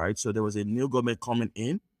Nigeria, right? So there was a new government coming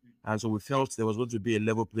in, and so we felt there was going to be a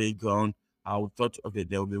level playing ground. We thought, okay,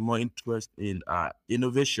 there will be more interest in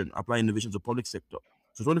innovation, applying innovation to the public sector.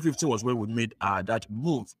 So 2015 was when we made that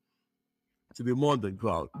move to be more on the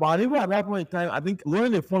ground. But even at that point in time, I think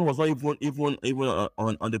learning the fund was not even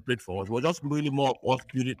on the plate for us. We were just really more of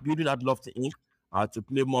building that Lofty Inc. To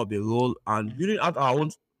play more of a role and building out our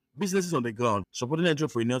own businesses on the ground, supporting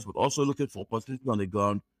entrepreneurs, but also looking for opportunities on the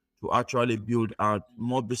ground to actually build out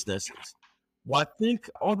more businesses. But I think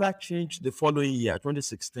all that changed the following year,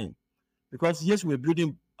 2016, because yes, we're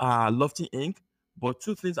building Lofty Inc., but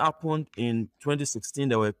 2 things happened in 2016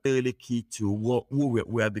 that were really key to who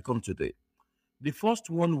we have become today. The first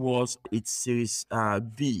one was its Series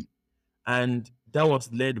B, and that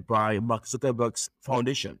was led by Mark Zuckerberg's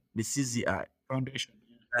foundation, the CZI Foundation.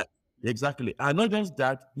 Exactly. And not just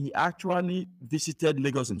that, he actually visited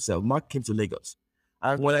Lagos himself. Mark came to Lagos.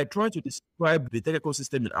 And when I tried to describe the tech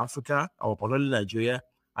ecosystem in Africa, or particularly Nigeria,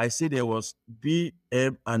 I say there was B,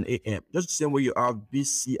 M, and AM. Just the same way you have B,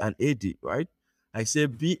 C, and AD, right? I say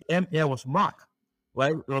B, M, A was Mark,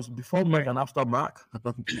 right? It was before Mark and after Mark.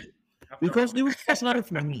 Because it was personally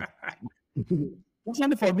for me.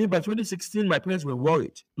 Personally for me, by 2016, my parents were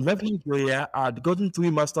worried. Left Nigeria, I'd gotten 3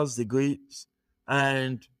 master's degrees,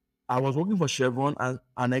 and I was working for Chevron and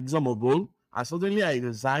ExxonMobil, and suddenly I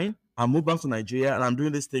resigned and moved back to Nigeria, and I'm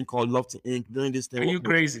doing this thing called Lofty Inc., doing this thing. Are you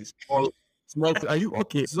crazy? Are you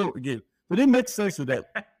okay? So again, it didn't make sense to them,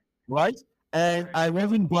 right? And I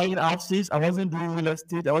wasn't buying houses, I wasn't doing real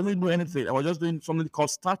estate, I wasn't doing anything. I was just doing something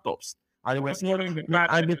called startups. And they were following the path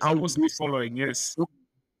I was following, yes.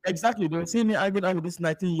 Exactly. They were seeing me arguing with this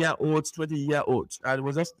 19-year-olds, 20-year-olds, and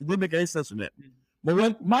it didn't make any sense to them. But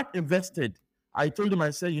when Mark invested, I told him,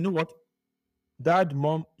 I said, you know what? Dad,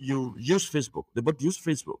 Mom, you use Facebook. They both use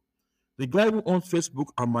Facebook. The guy who owns Facebook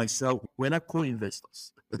and myself, we're not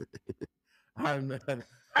co-investors. And,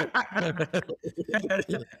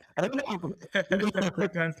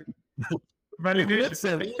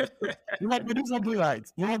 validation. You might be doing something right.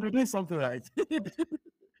 You might be doing something right.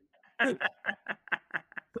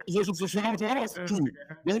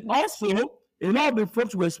 Then also, a lot of the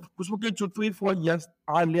folks were spoken to 3-4 years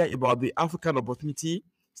earlier about the African opportunity,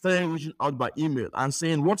 started reaching out by email and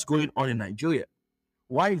saying, what's going on in Nigeria?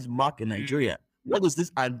 Why is Mark in Nigeria? What is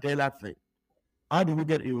this Andela thing? How do we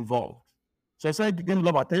get involved? So I started getting a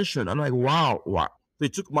lot of attention. I'm like, wow. They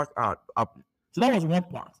took Mark up. So that was one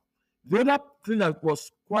part. The other thing that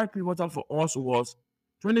was quite pivotal for us was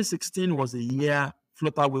 2016 was the year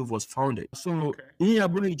Flutterwave was founded. So Ian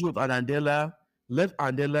Abuniji with Andela left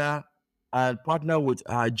Andela and partnered with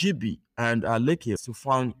GB and Leke to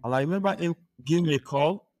found. And I remember him giving me a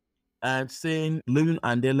call and saying, leaving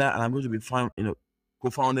Andela, and I'm going to be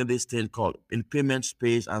co-founding this thing called in payment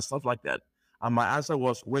space and stuff like that. And my answer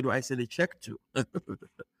was, where do I send a check to?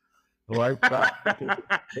 Right.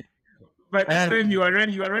 But then you are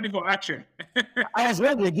ready for action. I was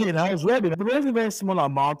ready again. But it was a very small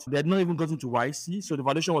amount. They had not even gotten to YC. So the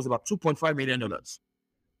valuation was about $2.5 million.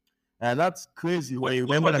 And that's crazy when you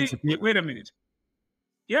remember that. Wait a minute.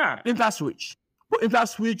 Yeah. InterSwitch. But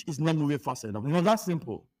InterSwitch is not moving fast enough. It's not that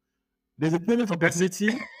simple. There's a payment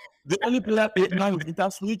opportunity. The only player now is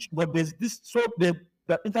InterSwitch, but there's this. So the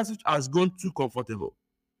InterSwitch has gone too comfortable.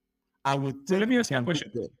 So let me ask you a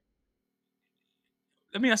question.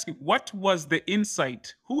 Let me ask you, what was the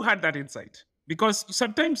insight? Who had that insight? Because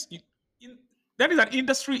sometimes that is an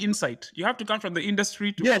industry insight. You have to come from the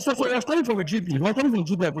industry to. Yeah, so I was coming from a GP. I was coming from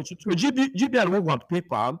GP had worked on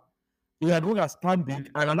PayPal. He had worked at Stanbic,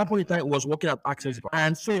 and at that point in time, it was working at Access.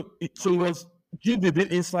 And so it was GB being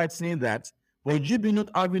inside saying that, but GB not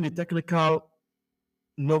having the technical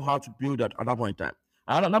know-how to build that at that point in time.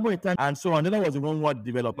 And at that point in time, and so Andela was the one who had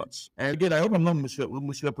developers. And again, I hope I'm not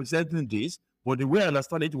misrepresenting this, but the way I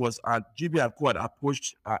understand it was GB and Co had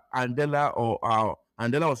approached Andela, or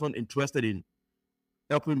Andela was not interested in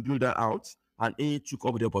helping build that out, and he took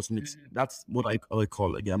over the opportunity. That's what I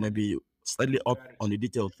recall. Again, maybe slightly up on the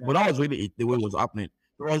details, but that was really it, the way it was happening.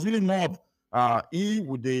 It was really more of he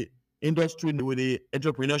with the industry, with the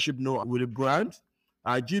entrepreneurship know, with the brand,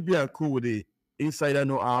 GB and Co with the insider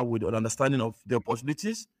know-how, with an understanding of the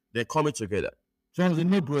opportunities, they're coming together. So it was a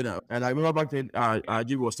no-brainer. And I remember back then,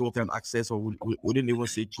 GB was still working on Access, or we didn't even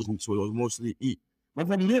say Chicken, so it was mostly E. But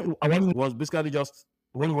for me, it was basically just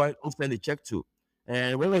when I send a check to.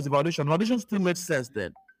 And when was the valuation? The valuation still made sense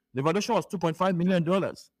then. The valuation was $2.5 million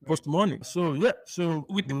post money. So yeah, so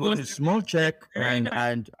with a small check and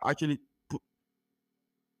actually.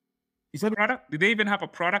 Is that product? Did they even have a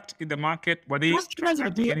product in the market? Were they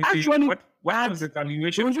actually? What was the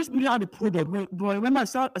valuation? It was just building out the product. But I remember I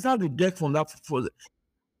saw the deck from that.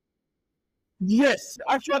 Yes,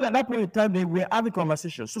 actually at that point in time they were having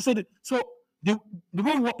conversations. So the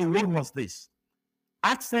way it worked was this: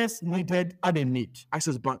 Access had a need.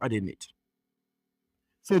 Access Bank had a need.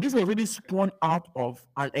 So this was really spun out of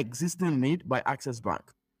an existing need by Access Bank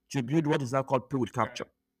to build what is now called Pay with Capture.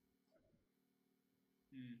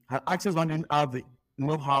 And Access Bank didn't have the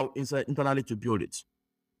know-how internally to build it.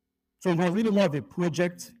 So it was really more of a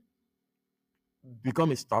project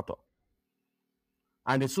become a startup.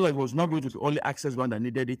 And they saw it was not going to be only Access Bank that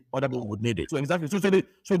needed it, other people would need it. So exactly.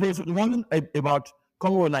 So there was one about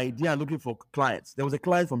coming with an idea and looking for clients. There was a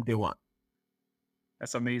client from day one.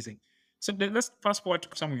 That's amazing. So let's fast forward to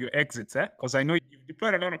some of your exits, because I know you've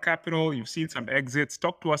deployed a lot of capital, you've seen some exits.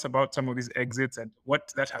 Talk to us about some of these exits and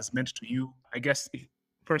what that has meant to you, I guess,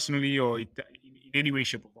 personally or in any way,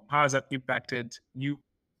 shape, or form. How has that impacted you?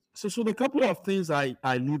 So the couple of things I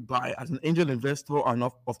live by as an angel investor, and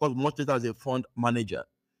of course, much later as a fund manager.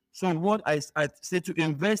 So what I say, to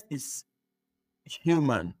invest is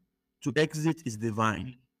human, to exit is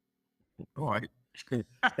divine. All right.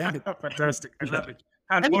 Fantastic. I love it.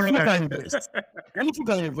 Anything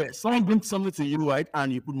can invest. Someone brings something to you, right?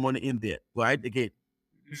 And you put money in there, right? Again.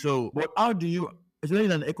 So, but how do you, especially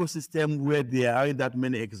in an ecosystem where there aren't that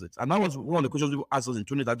many exits? And that was one of the questions people asked us in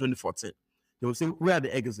 2014. They will say, where are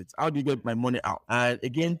the exits? How do you get my money out? And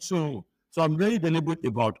again, so I'm very deliberate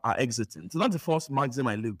about our exiting. So that's the first maxim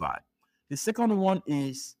I live by. The second one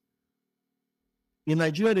is, in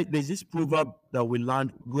Nigeria, there's this proverb that we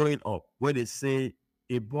learned growing up where they say,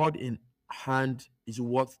 a bird in hand is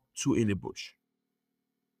worth two in the bush.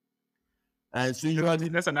 And so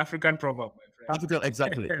that's an African proverb, my friend. African,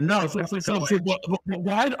 exactly. No, but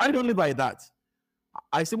I don't live by that.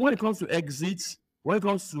 I say when it comes to exits, when it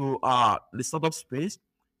comes to the startup space,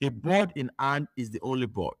 a bird in hand is the only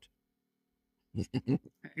bird.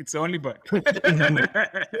 It's the only bird.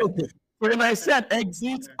 Okay. When I said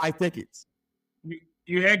exit, I take it.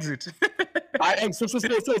 You exit. So the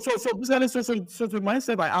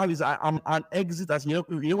mindset I have is I'm an exit. As you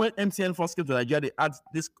know when MTN first came to Nigeria, they had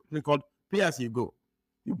this thing called pay as you go.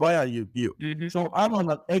 You buy and you build. Mm-hmm. So I'm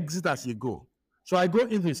on an exit as you go. So I go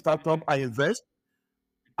into the startup, I invest.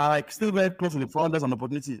 I still very close to the founders and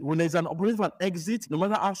opportunities. When there's an opportunity for an exit, no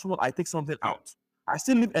matter how small, I take something out. I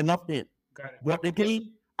still leave enough in. But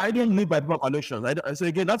again, I don't live by people valuations. So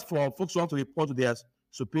again, that's for folks who want to report to their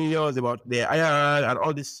superiors about their IRR and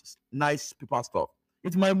all this nice people stuff.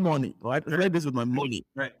 It's my money, right? I this with my money.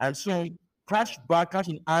 Right. And so cash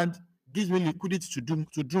in hand gives me liquidity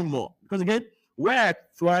to do more. Because again, where I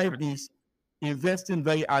thrive is investing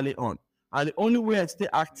very early on. And the only way I stay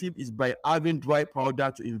active is by having dry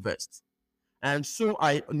powder to invest. And so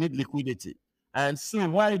I need liquidity. And so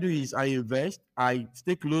what I do is I invest, I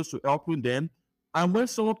stay close to helping them. And when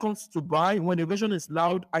someone comes to buy, when the vision is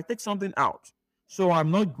loud, I take something out. So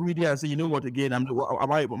I'm not greedy and say, you know what, again, am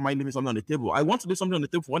I leaving something on the table? I want to leave something on the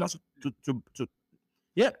table for others to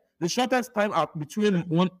the shortest time between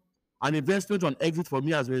an investment on exit for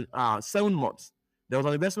me has been 7 months. There was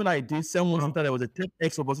an investment I did 7 months later. There was a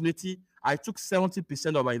 10x opportunity. I took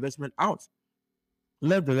 70% of my investment out,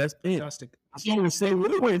 left the rest in. Fantastic. So we say,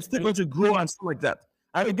 wait, it's still going to grow and stuff like that.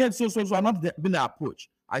 And again, so I'm not been the approach.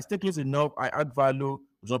 I stay close enough. I add value.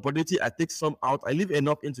 There's an opportunity. I take some out. I leave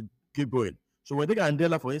enough in to keep going. So when I take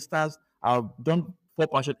Andela, for instance, I've done 4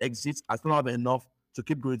 partial exits. I still have enough to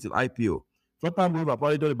keep going till IPO. Sometimes I've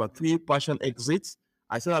probably done about 3 partial exits.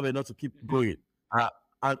 I still have enough to keep going.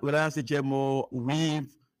 And when I say GMO,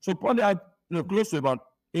 Weave, so probably I close to about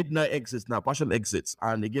 8-9 exits now, partial exits.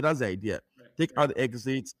 And again, that's the idea. Take out the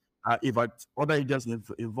exits. If other agents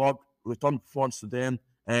involved, return funds to them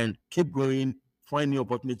and keep going find new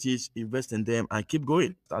opportunities, invest in them, and keep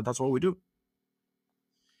going. That's what we do.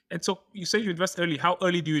 And so you say you invest early. How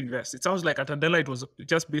early do you invest? It sounds like at Andela it was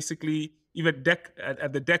just basically even deck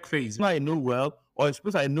at the deck phase. I know well, or I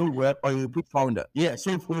suppose I know well, or you put founder. Yeah,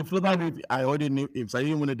 so for Florida, I already knew him, so I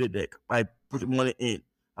didn't want to do deck. I put money in.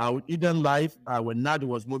 With Eden Life, when Nad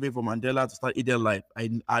was moving from Mandela to start Eden Life, I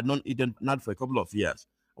had known Eden Nad for a couple of years.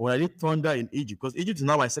 When I did Thunder in Egypt, because Egypt is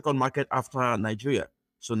now my second market after Nigeria.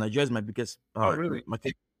 So Nigeria is my biggest really?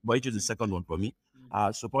 market, but Egypt is the second one for me.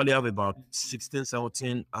 So probably have about 16,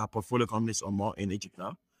 17 portfolio companies or more in Egypt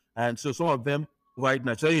now. And so some of them right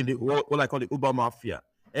now, in the what I call the Uber mafia,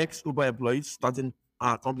 ex-Uber employees starting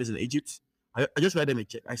companies in Egypt. I just write them a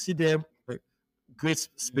check. I see them, great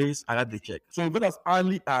space, I write the check. So we got as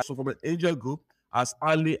early as, so from an angel group, as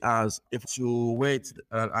early as if to wait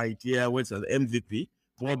an idea, wait an MVP.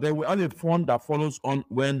 Well, then we have a fund that follows on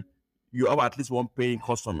when you have at least one paying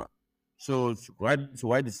customer. So to write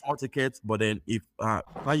the small tickets, but then if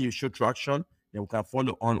when you show traction, then we can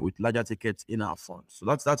follow on with larger tickets in our fund. So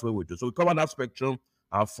that's what we do. So we cover that spectrum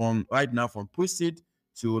from right now from pre-seed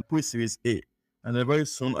to pre-series A. And then very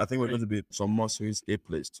soon, I think we're going to be some more series A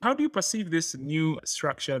placed. How do you perceive this new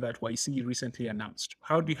structure that YC recently announced?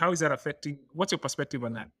 How is that affecting? What's your perspective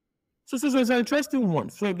on that? So it's an interesting one.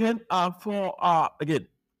 So again, so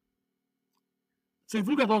if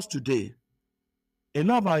you look at us today, a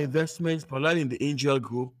lot of our investments, particularly in the angel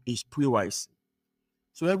group, is pre-YC.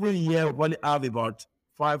 So every year we probably have about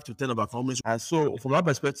 5 to 10 of our companies. And so from that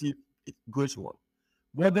perspective, it's a great one.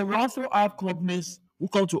 But then we also have companies who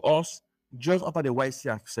come to us just after the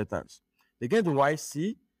YC acceptance. They get the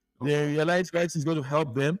YC, they realize YC is going to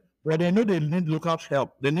help them, but they know they need local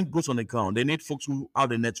help. They need boots on the ground. They need folks who have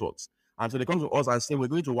the networks. And so they come to us and say, we're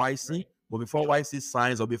going to YC, but before YC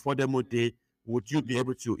signs or before demo day, would you be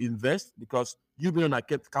able to invest? Because you being on a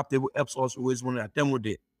cap table helps us raise money at demo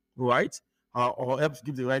day, right? Or helps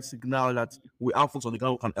give the right signal that we have folks on the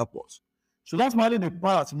ground who can help us. So that's why the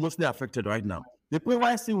part that's mostly affected right now. The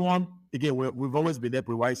pre-YC one, again, we've always been there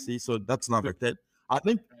pre-YC, so that's not affected. I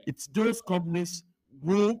think it's those companies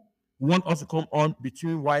who want us to come on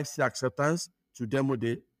between YC acceptance to demo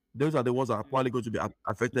day. Those are the ones that are probably going to be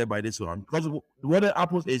affected by this one. Because what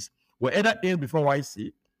happens is we're either in before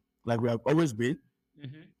YC, like we have always been,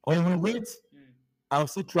 or we wait and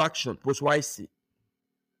see traction post YC.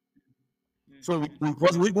 So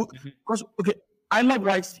because okay, I love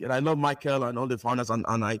YC and I love Michael and all the founders, and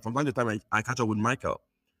I from time to time I catch up with Michael.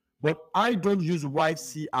 But I don't use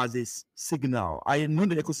YC as a signal. I know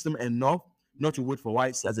the ecosystem enough not to wait for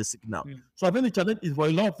YC as a signal. So I think the challenge is for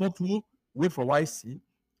a lot of folks who wait for YC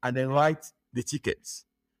and then write the tickets.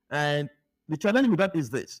 And the challenge with that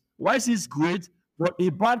is this. YC is great, but a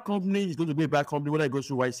bad company is going to be a bad company whether it goes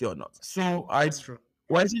through YC or not. So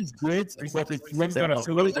YC is great, but it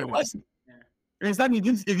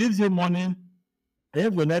gives you money, they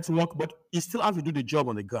have your network, but you still have to do the job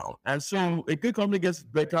on the ground. And so a good company gets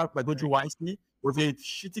better by going through YC. With a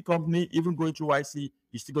shitty company, even going through YC,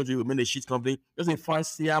 you still going to remain a shit company. Just a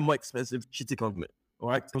fancier, more expensive shitty company. All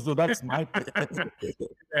right. So that's my that's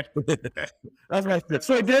my thing.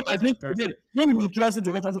 So again, I think maybe interested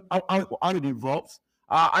to get how it evolves.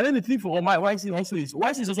 And then the thing for my YC also is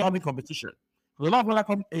YC is also having competition. A lot of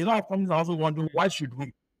companies are also wondering why should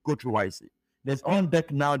we go through YC. There's on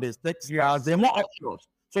deck now, there's tech stars, there are more options.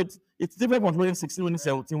 So it's different from 2016,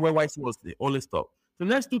 2017, where YC was the only stop. So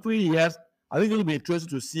the next 2-3 years, I think it'll be interesting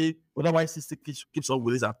to see whether YC still keeps up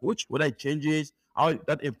with this approach, whether it changes, how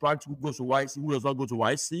that impacts who goes to YC, who does not go to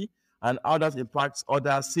YC, and how that impacts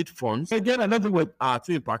other seed funds. Again, I don't think we're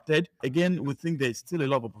too impacted. Again, we think there's still a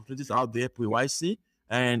lot of opportunities out there pre-YC,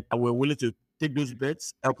 and we're willing to take those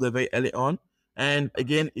bets, help them very early on. And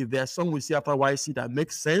again, if there's some we see after YC that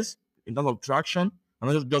makes sense in terms of traction,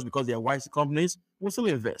 and not just because they're YC companies, we'll still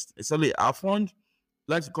invest. It's only our fund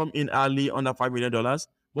likes to come in early under $5 million.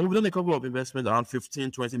 But we've done a couple of investments around 15,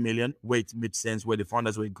 20 million, where it made sense, where the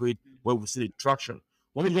founders were great, where we see the traction.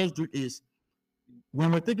 What we just do is,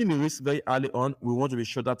 when we're taking the risk very early on, we want to be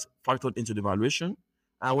sure that's factored into the valuation.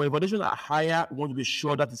 And when valuations are higher, we want to be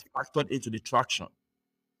sure that it's factored into the traction.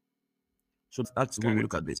 So that's when we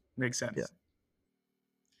look at this. Makes sense. Yeah.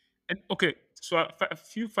 And okay, so a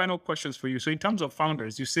few final questions for you. So in terms of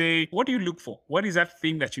founders, you say, what do you look for? What is that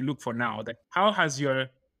thing that you look for now? That how has your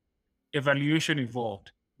evaluation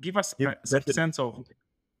evolved? Give us a sense of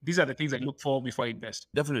these are the things I look for before I invest.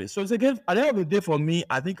 Definitely. So it's again, at the end of the day, for me,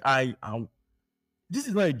 I think this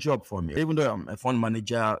is not a job for me. Even though I'm a fund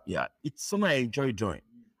manager, it's something I enjoy doing.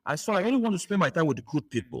 And so I only want to spend my time with the good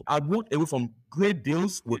people. I walk away from great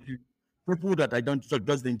deals with people that I don't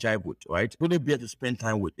just didn't jive with, right? Wouldn't be able to spend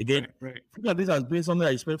time with. Again, Right. think of this has been something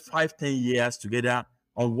that you spent 5, 10 years together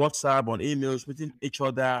on WhatsApp, on emails, meeting each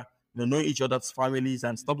other, knowing each other's families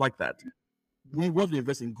and stuff like that. We want to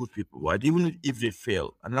invest in good people, right? Even if they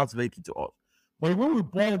fail, and that's very key to us. But when we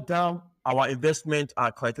boil down our investment,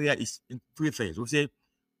 our criteria is in three things. We say,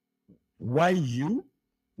 why you?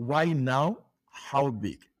 Why now? How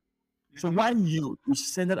big? So why you? We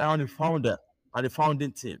centered around the founder and the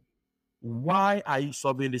founding team. Why are you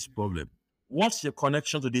solving this problem? What's your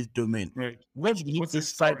connection to this domain? Right. What unique What's the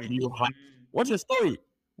insight story? do you have? What's your story?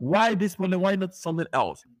 Why this one? Why not something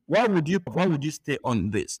else? Why would you stay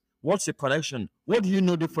on this? What's your connection? What do you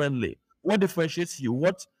know differently? What differentiates you?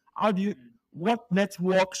 What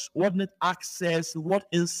networks, what net access, what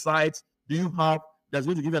insights do you have that's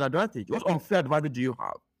going to give you an advantage? What unfair advantage do you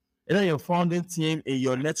have? And then your founding team in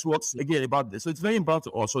your networks, again, about this. So it's very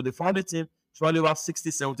important to us. So the founding team is probably about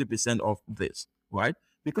 60-70% of this, right?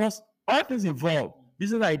 Because all things involve,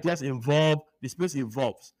 business ideas involve, the space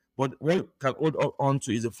involves. But what you can hold on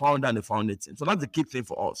to is the founder and the founding team. So that's the key thing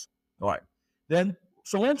for us. All right. Then,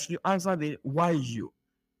 so once you answer the why you,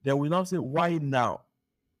 then we now say why now.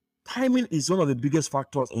 Timing is one of the biggest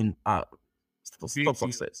factors in stop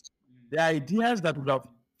success. The ideas that would have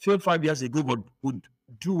failed 5 years ago but would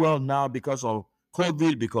do well now because of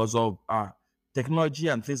COVID, because of technology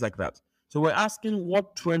and things like that. So we're asking,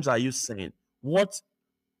 what trends are you seeing? What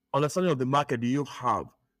understanding of the market do you have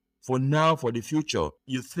for now, for the future,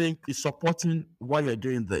 you think is supporting why you're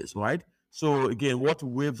doing this, right? So again, what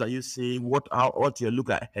waves are you seeing? What you look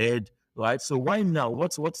ahead, right? So why now?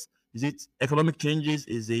 What's is it economic changes?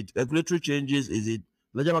 Is it regulatory changes? Is it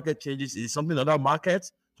larger market changes? Is it something in other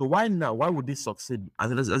markets? So why now? Why would this succeed? I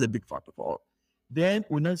think that's a big factor for all. Then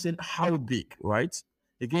we're not saying how big, right?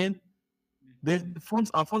 Again,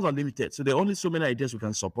 our funds are limited, so there are only so many ideas we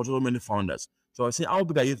can support, so many founders. So I say, how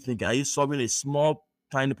big are you thinking? Are you solving a small,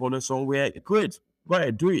 tiny problem somewhere? Great, go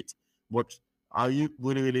ahead, do it. But are you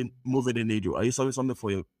really moving the needle? Are you solving something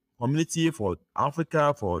for your community, for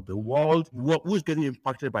Africa, for the world? Who's getting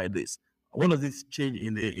impacted by this? What does this change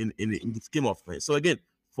in the scheme of things? So again,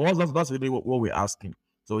 for us, that's really what we're asking.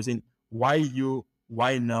 So we're saying, why you?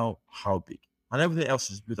 Why now? How big? And everything else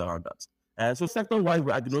is built around that. And so sector-wise,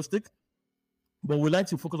 we're agnostic, but we like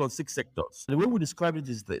to focus on 6 sectors. The way we describe it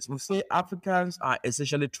is this. We say Africans are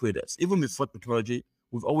essentially traders. Even before technology,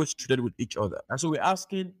 we've always traded with each other. And so we're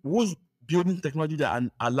asking, who's building technology that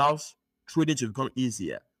allows trading to become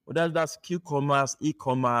easier? Well, that's Q-commerce,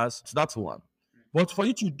 e-commerce, so that's one. But for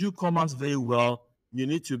you to do commerce very well, you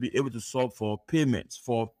need to be able to solve for payments,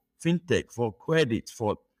 for fintech, for credit,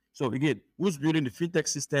 so again, who's building the fintech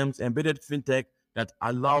systems, embedded fintech that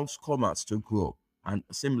allows commerce to grow and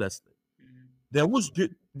seamlessly? There was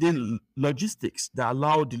the logistics that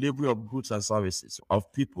allow delivery of goods and services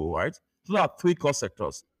of people, right? So there are 3 core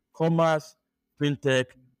sectors: commerce, fintech,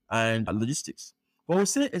 and logistics. But we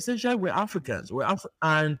say essentially we're Africans.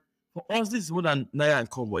 And for us, this is more than Naira and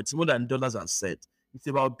Congo. It's more than dollars and cents. It's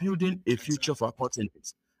about building a future for our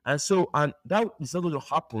continent. And that is not going to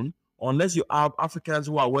happen unless you have Africans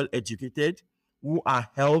who are well educated, who are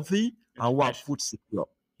healthy, and who are food secure.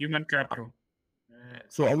 Human capital.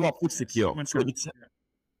 So who are food secure. Human So it's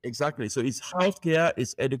exactly. So it's healthcare,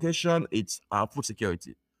 it's education, it's food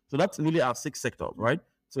security. So that's really our 6 sectors, right?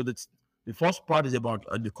 So the first part is about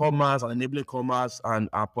the commerce and enabling commerce and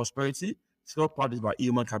our prosperity. The second part is about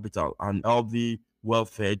human capital and healthy,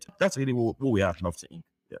 well-fed. That's really what we are love seeing.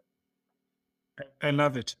 Yeah. I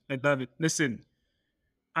love it. I love it. Listen,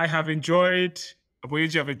 I have enjoyed,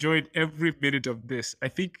 Aboyeji, I've enjoyed every minute of this. I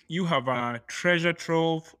think you have a treasure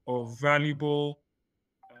trove of valuable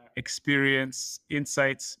experience,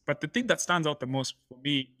 insights. But the thing that stands out the most for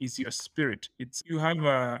me is your spirit. You have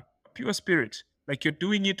a pure spirit. Like you're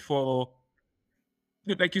doing it for,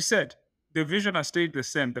 like you said, the vision has stayed the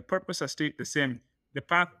same, the purpose has stayed the same. The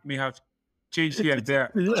path may have changed here and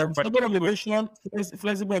there. Yeah, But flexible on the vision,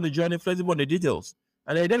 flexible on the journey, flexible on the details.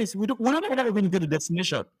 And then we're not going to get to the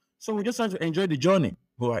destination. So we just have to enjoy the journey.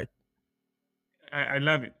 Right. I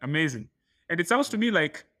love it. Amazing. And it sounds to me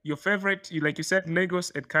like your favorite, like you said,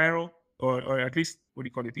 Lagos and Cairo, or at least, what do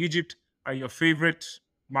you call it, Egypt, are your favorite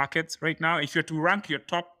markets right now. If you're to rank your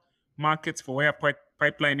top markets for where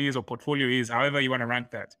pipeline is or portfolio is, however you want to rank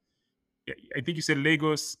that, I think you said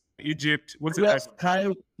Lagos, Egypt. What's it? Yes,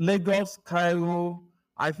 Lagos, Cairo.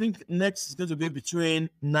 I think next is going to be between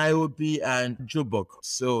Nairobi and Joburg.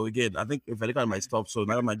 So again, I think if I look at my stuff, so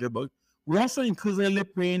Nairobi and Joburg, we're also increasingly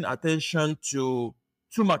paying attention to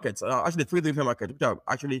 2 markets, actually 3 different markets, which are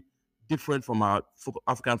actually different from our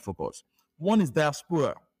African focus. One is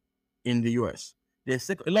diaspora in the US. There's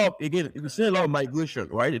a lot of, again, we've seen a lot of migration,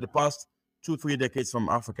 right, in the past 2-3 decades from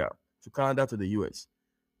Africa to Canada to the US.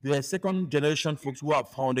 There are second generation folks who have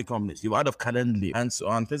founded companies. You've heard of Calendly and so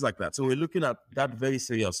on, things like that. So we're looking at that very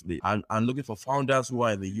seriously and looking for founders who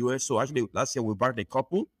are in the US. So actually, last year we backed a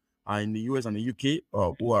couple in the US and the UK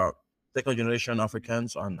who are second generation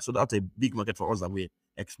Africans. And so that's a big market for us that we're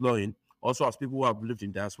exploring. Also, as people who have lived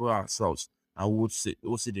in diaspora ourselves and would see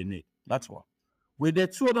the need. That's one. With the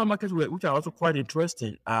two other markets which are also quite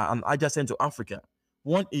interesting and adjacent to Africa.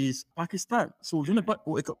 One is Pakistan. So we've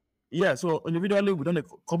done so individually we've done a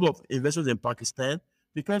couple of investments in Pakistan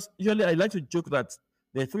because usually I like to joke that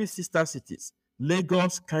there are three sister cities: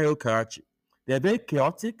 Lagos, Cairo, Karachi. They're very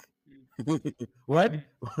chaotic, right?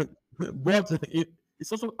 But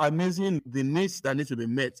it's also amazing the needs that need to be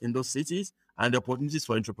met in those cities and the opportunities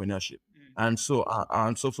for entrepreneurship. And so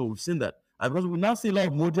we've seen that. And because we now see a lot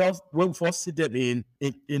of models when we first see them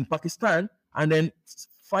in Pakistan, and then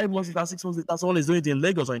 5 months later, 6 months later, someone is doing it in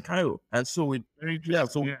Lagos or in Cairo. And so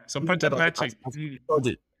some pattern matching.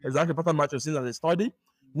 Exactly, pattern matching since as a study.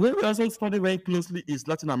 Where we also study very closely is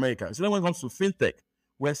Latin America. So then when it comes to fintech,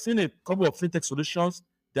 we're seeing a couple of fintech solutions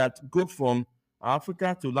that go from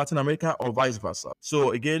Africa to Latin America or vice versa.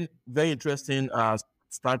 So again, very interesting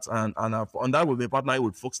stats, and on that we'll be partnering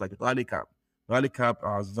with folks like Rallycap. Rallycap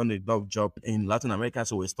has done a lot of job in Latin America,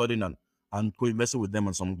 so we're studying and co-investing with them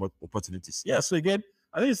on some opportunities. Yeah, so again,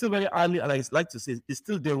 I think it's still very early, and I like to say it's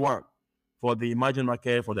still day one for the emerging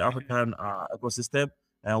market, for the African ecosystem,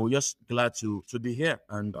 and we're just glad to be here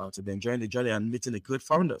and to be enjoying the journey and meeting the great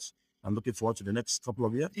founders. I'm looking forward to the next couple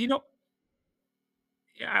of years.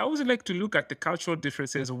 I always like to look at the cultural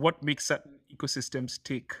differences of what makes certain ecosystems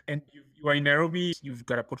tick. And you are in Nairobi, you've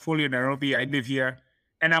got a portfolio in Nairobi, I live here,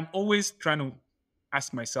 and I'm always trying to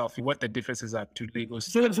ask myself what the differences are to Lagos.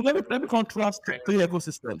 So let me contrast three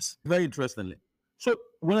ecosystems very interestingly. So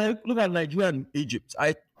when I look at Nigeria and Egypt,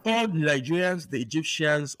 I call the Nigerians the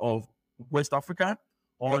Egyptians of West Africa,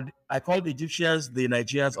 or I call the Egyptians the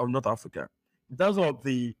Nigerians of North Africa. In terms of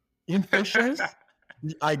the impatience,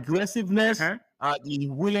 the aggressiveness, the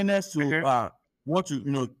willingness to want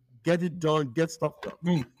to get it done, get stuff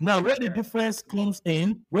done. Now, where the difference comes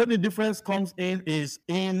in is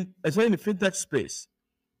especially in the fintech space.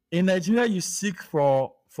 In Nigeria, you seek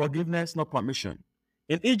for forgiveness, not permission.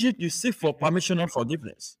 In Egypt, you seek for permission, not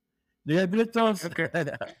forgiveness. The regulators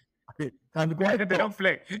can be quite they don't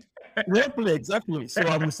play. They don't play, exactly. So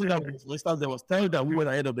I was saying that, for instance, there was telling that we went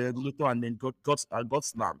ahead of the regulator and then got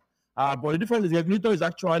slammed. But the difference is the regulator is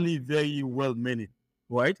actually very well meaning,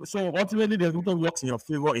 right? So ultimately, the regulator works in your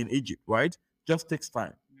favor in Egypt, right? Just takes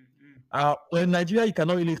time. In Nigeria, you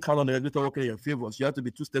cannot really count on the regulator working in your favor. So you have to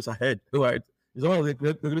be 2 steps ahead, right? It's one of the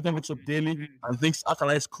regulator wakes up daily and thinks, how can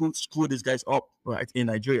I screw these guys up, right, in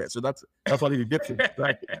Nigeria? So that's what the difference,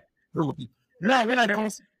 right? Now,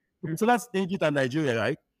 so that's Egypt and Nigeria,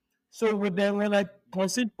 right? So when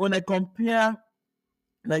I compare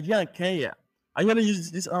Nigeria and Kenya, I usually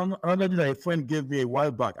use this analogy that a friend gave me a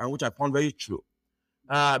while back, and which I found very true.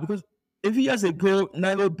 Because a few years ago,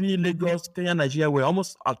 Nairobi, Lagos, Kenya, Nigeria were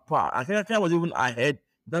almost at par. And Kenya was even ahead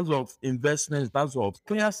in terms of investments, in terms of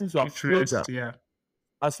Kenya seems to have slowed down. Yeah.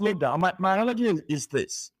 Slowed down. My analogy is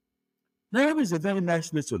this. Nairobi is a very nice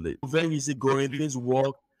place to live. Very easy going, things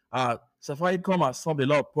work. Safaricom has solved a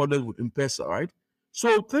lot of problems with M-Pesa, right?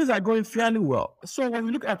 So things are going fairly well. So when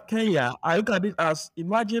we look at Kenya, I look at it as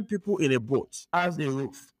imagine people in a boat as a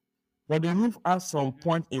roof. But the roof has some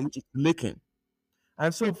point in which it's leaking.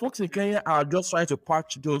 And so folks in Kenya are just trying to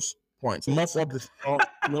patch those points. Most of the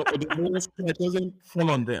most it doesn't fall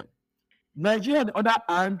on them. Nigeria, on the other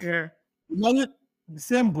hand, imagine the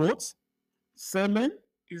same boat, sailing,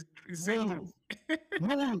 is sailing.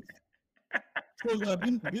 So they are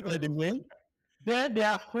being beat by the wind. Then they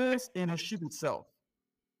are placed in a ship itself.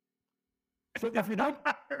 So if you don't,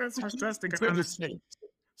 that's fantastic. So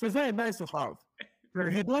it's very nice to have.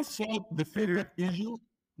 If you don't solve the favorite issue,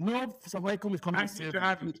 no Safaricom is coming to save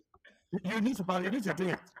you. You need to do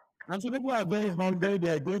it. And so people are very hungry. They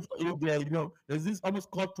are going for it. There's this almost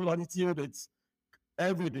cultural attitude. It's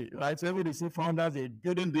every day, right? So every day, say founders are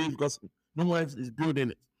building this because no one else is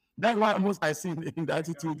building it. That's why almost I see in the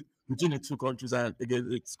attitude between the two countries, and again,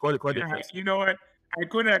 it's quite different. You know what? I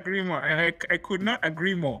couldn't agree more. I could not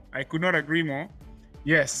agree more.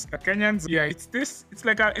 Yes, the Kenyans. Yeah, it's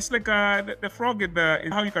like the frog in the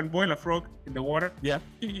how you can boil a frog in the water. Yeah.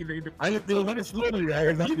 I feel very slowly.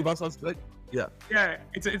 Yeah. Yeah,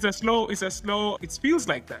 it's a slow. It feels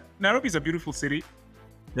like that. Nairobi is a beautiful city.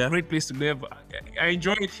 Yeah. Great place to live. I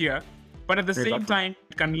enjoy it here, but at the same time,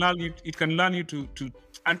 it can lull you to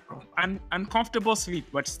uncomfortable sleep,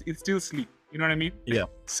 but it's still sleep. You know what I mean? Yeah.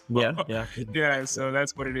 Yeah. Yeah, so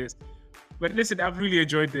that's what it is. But listen, I've really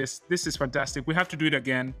enjoyed this. This is fantastic. We have to do it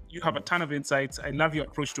again. You have a ton of insights. I love your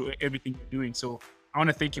approach to everything you're doing. So I want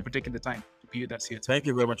to thank you for taking the time to be with us here. Thank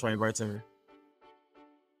you very much for inviting me.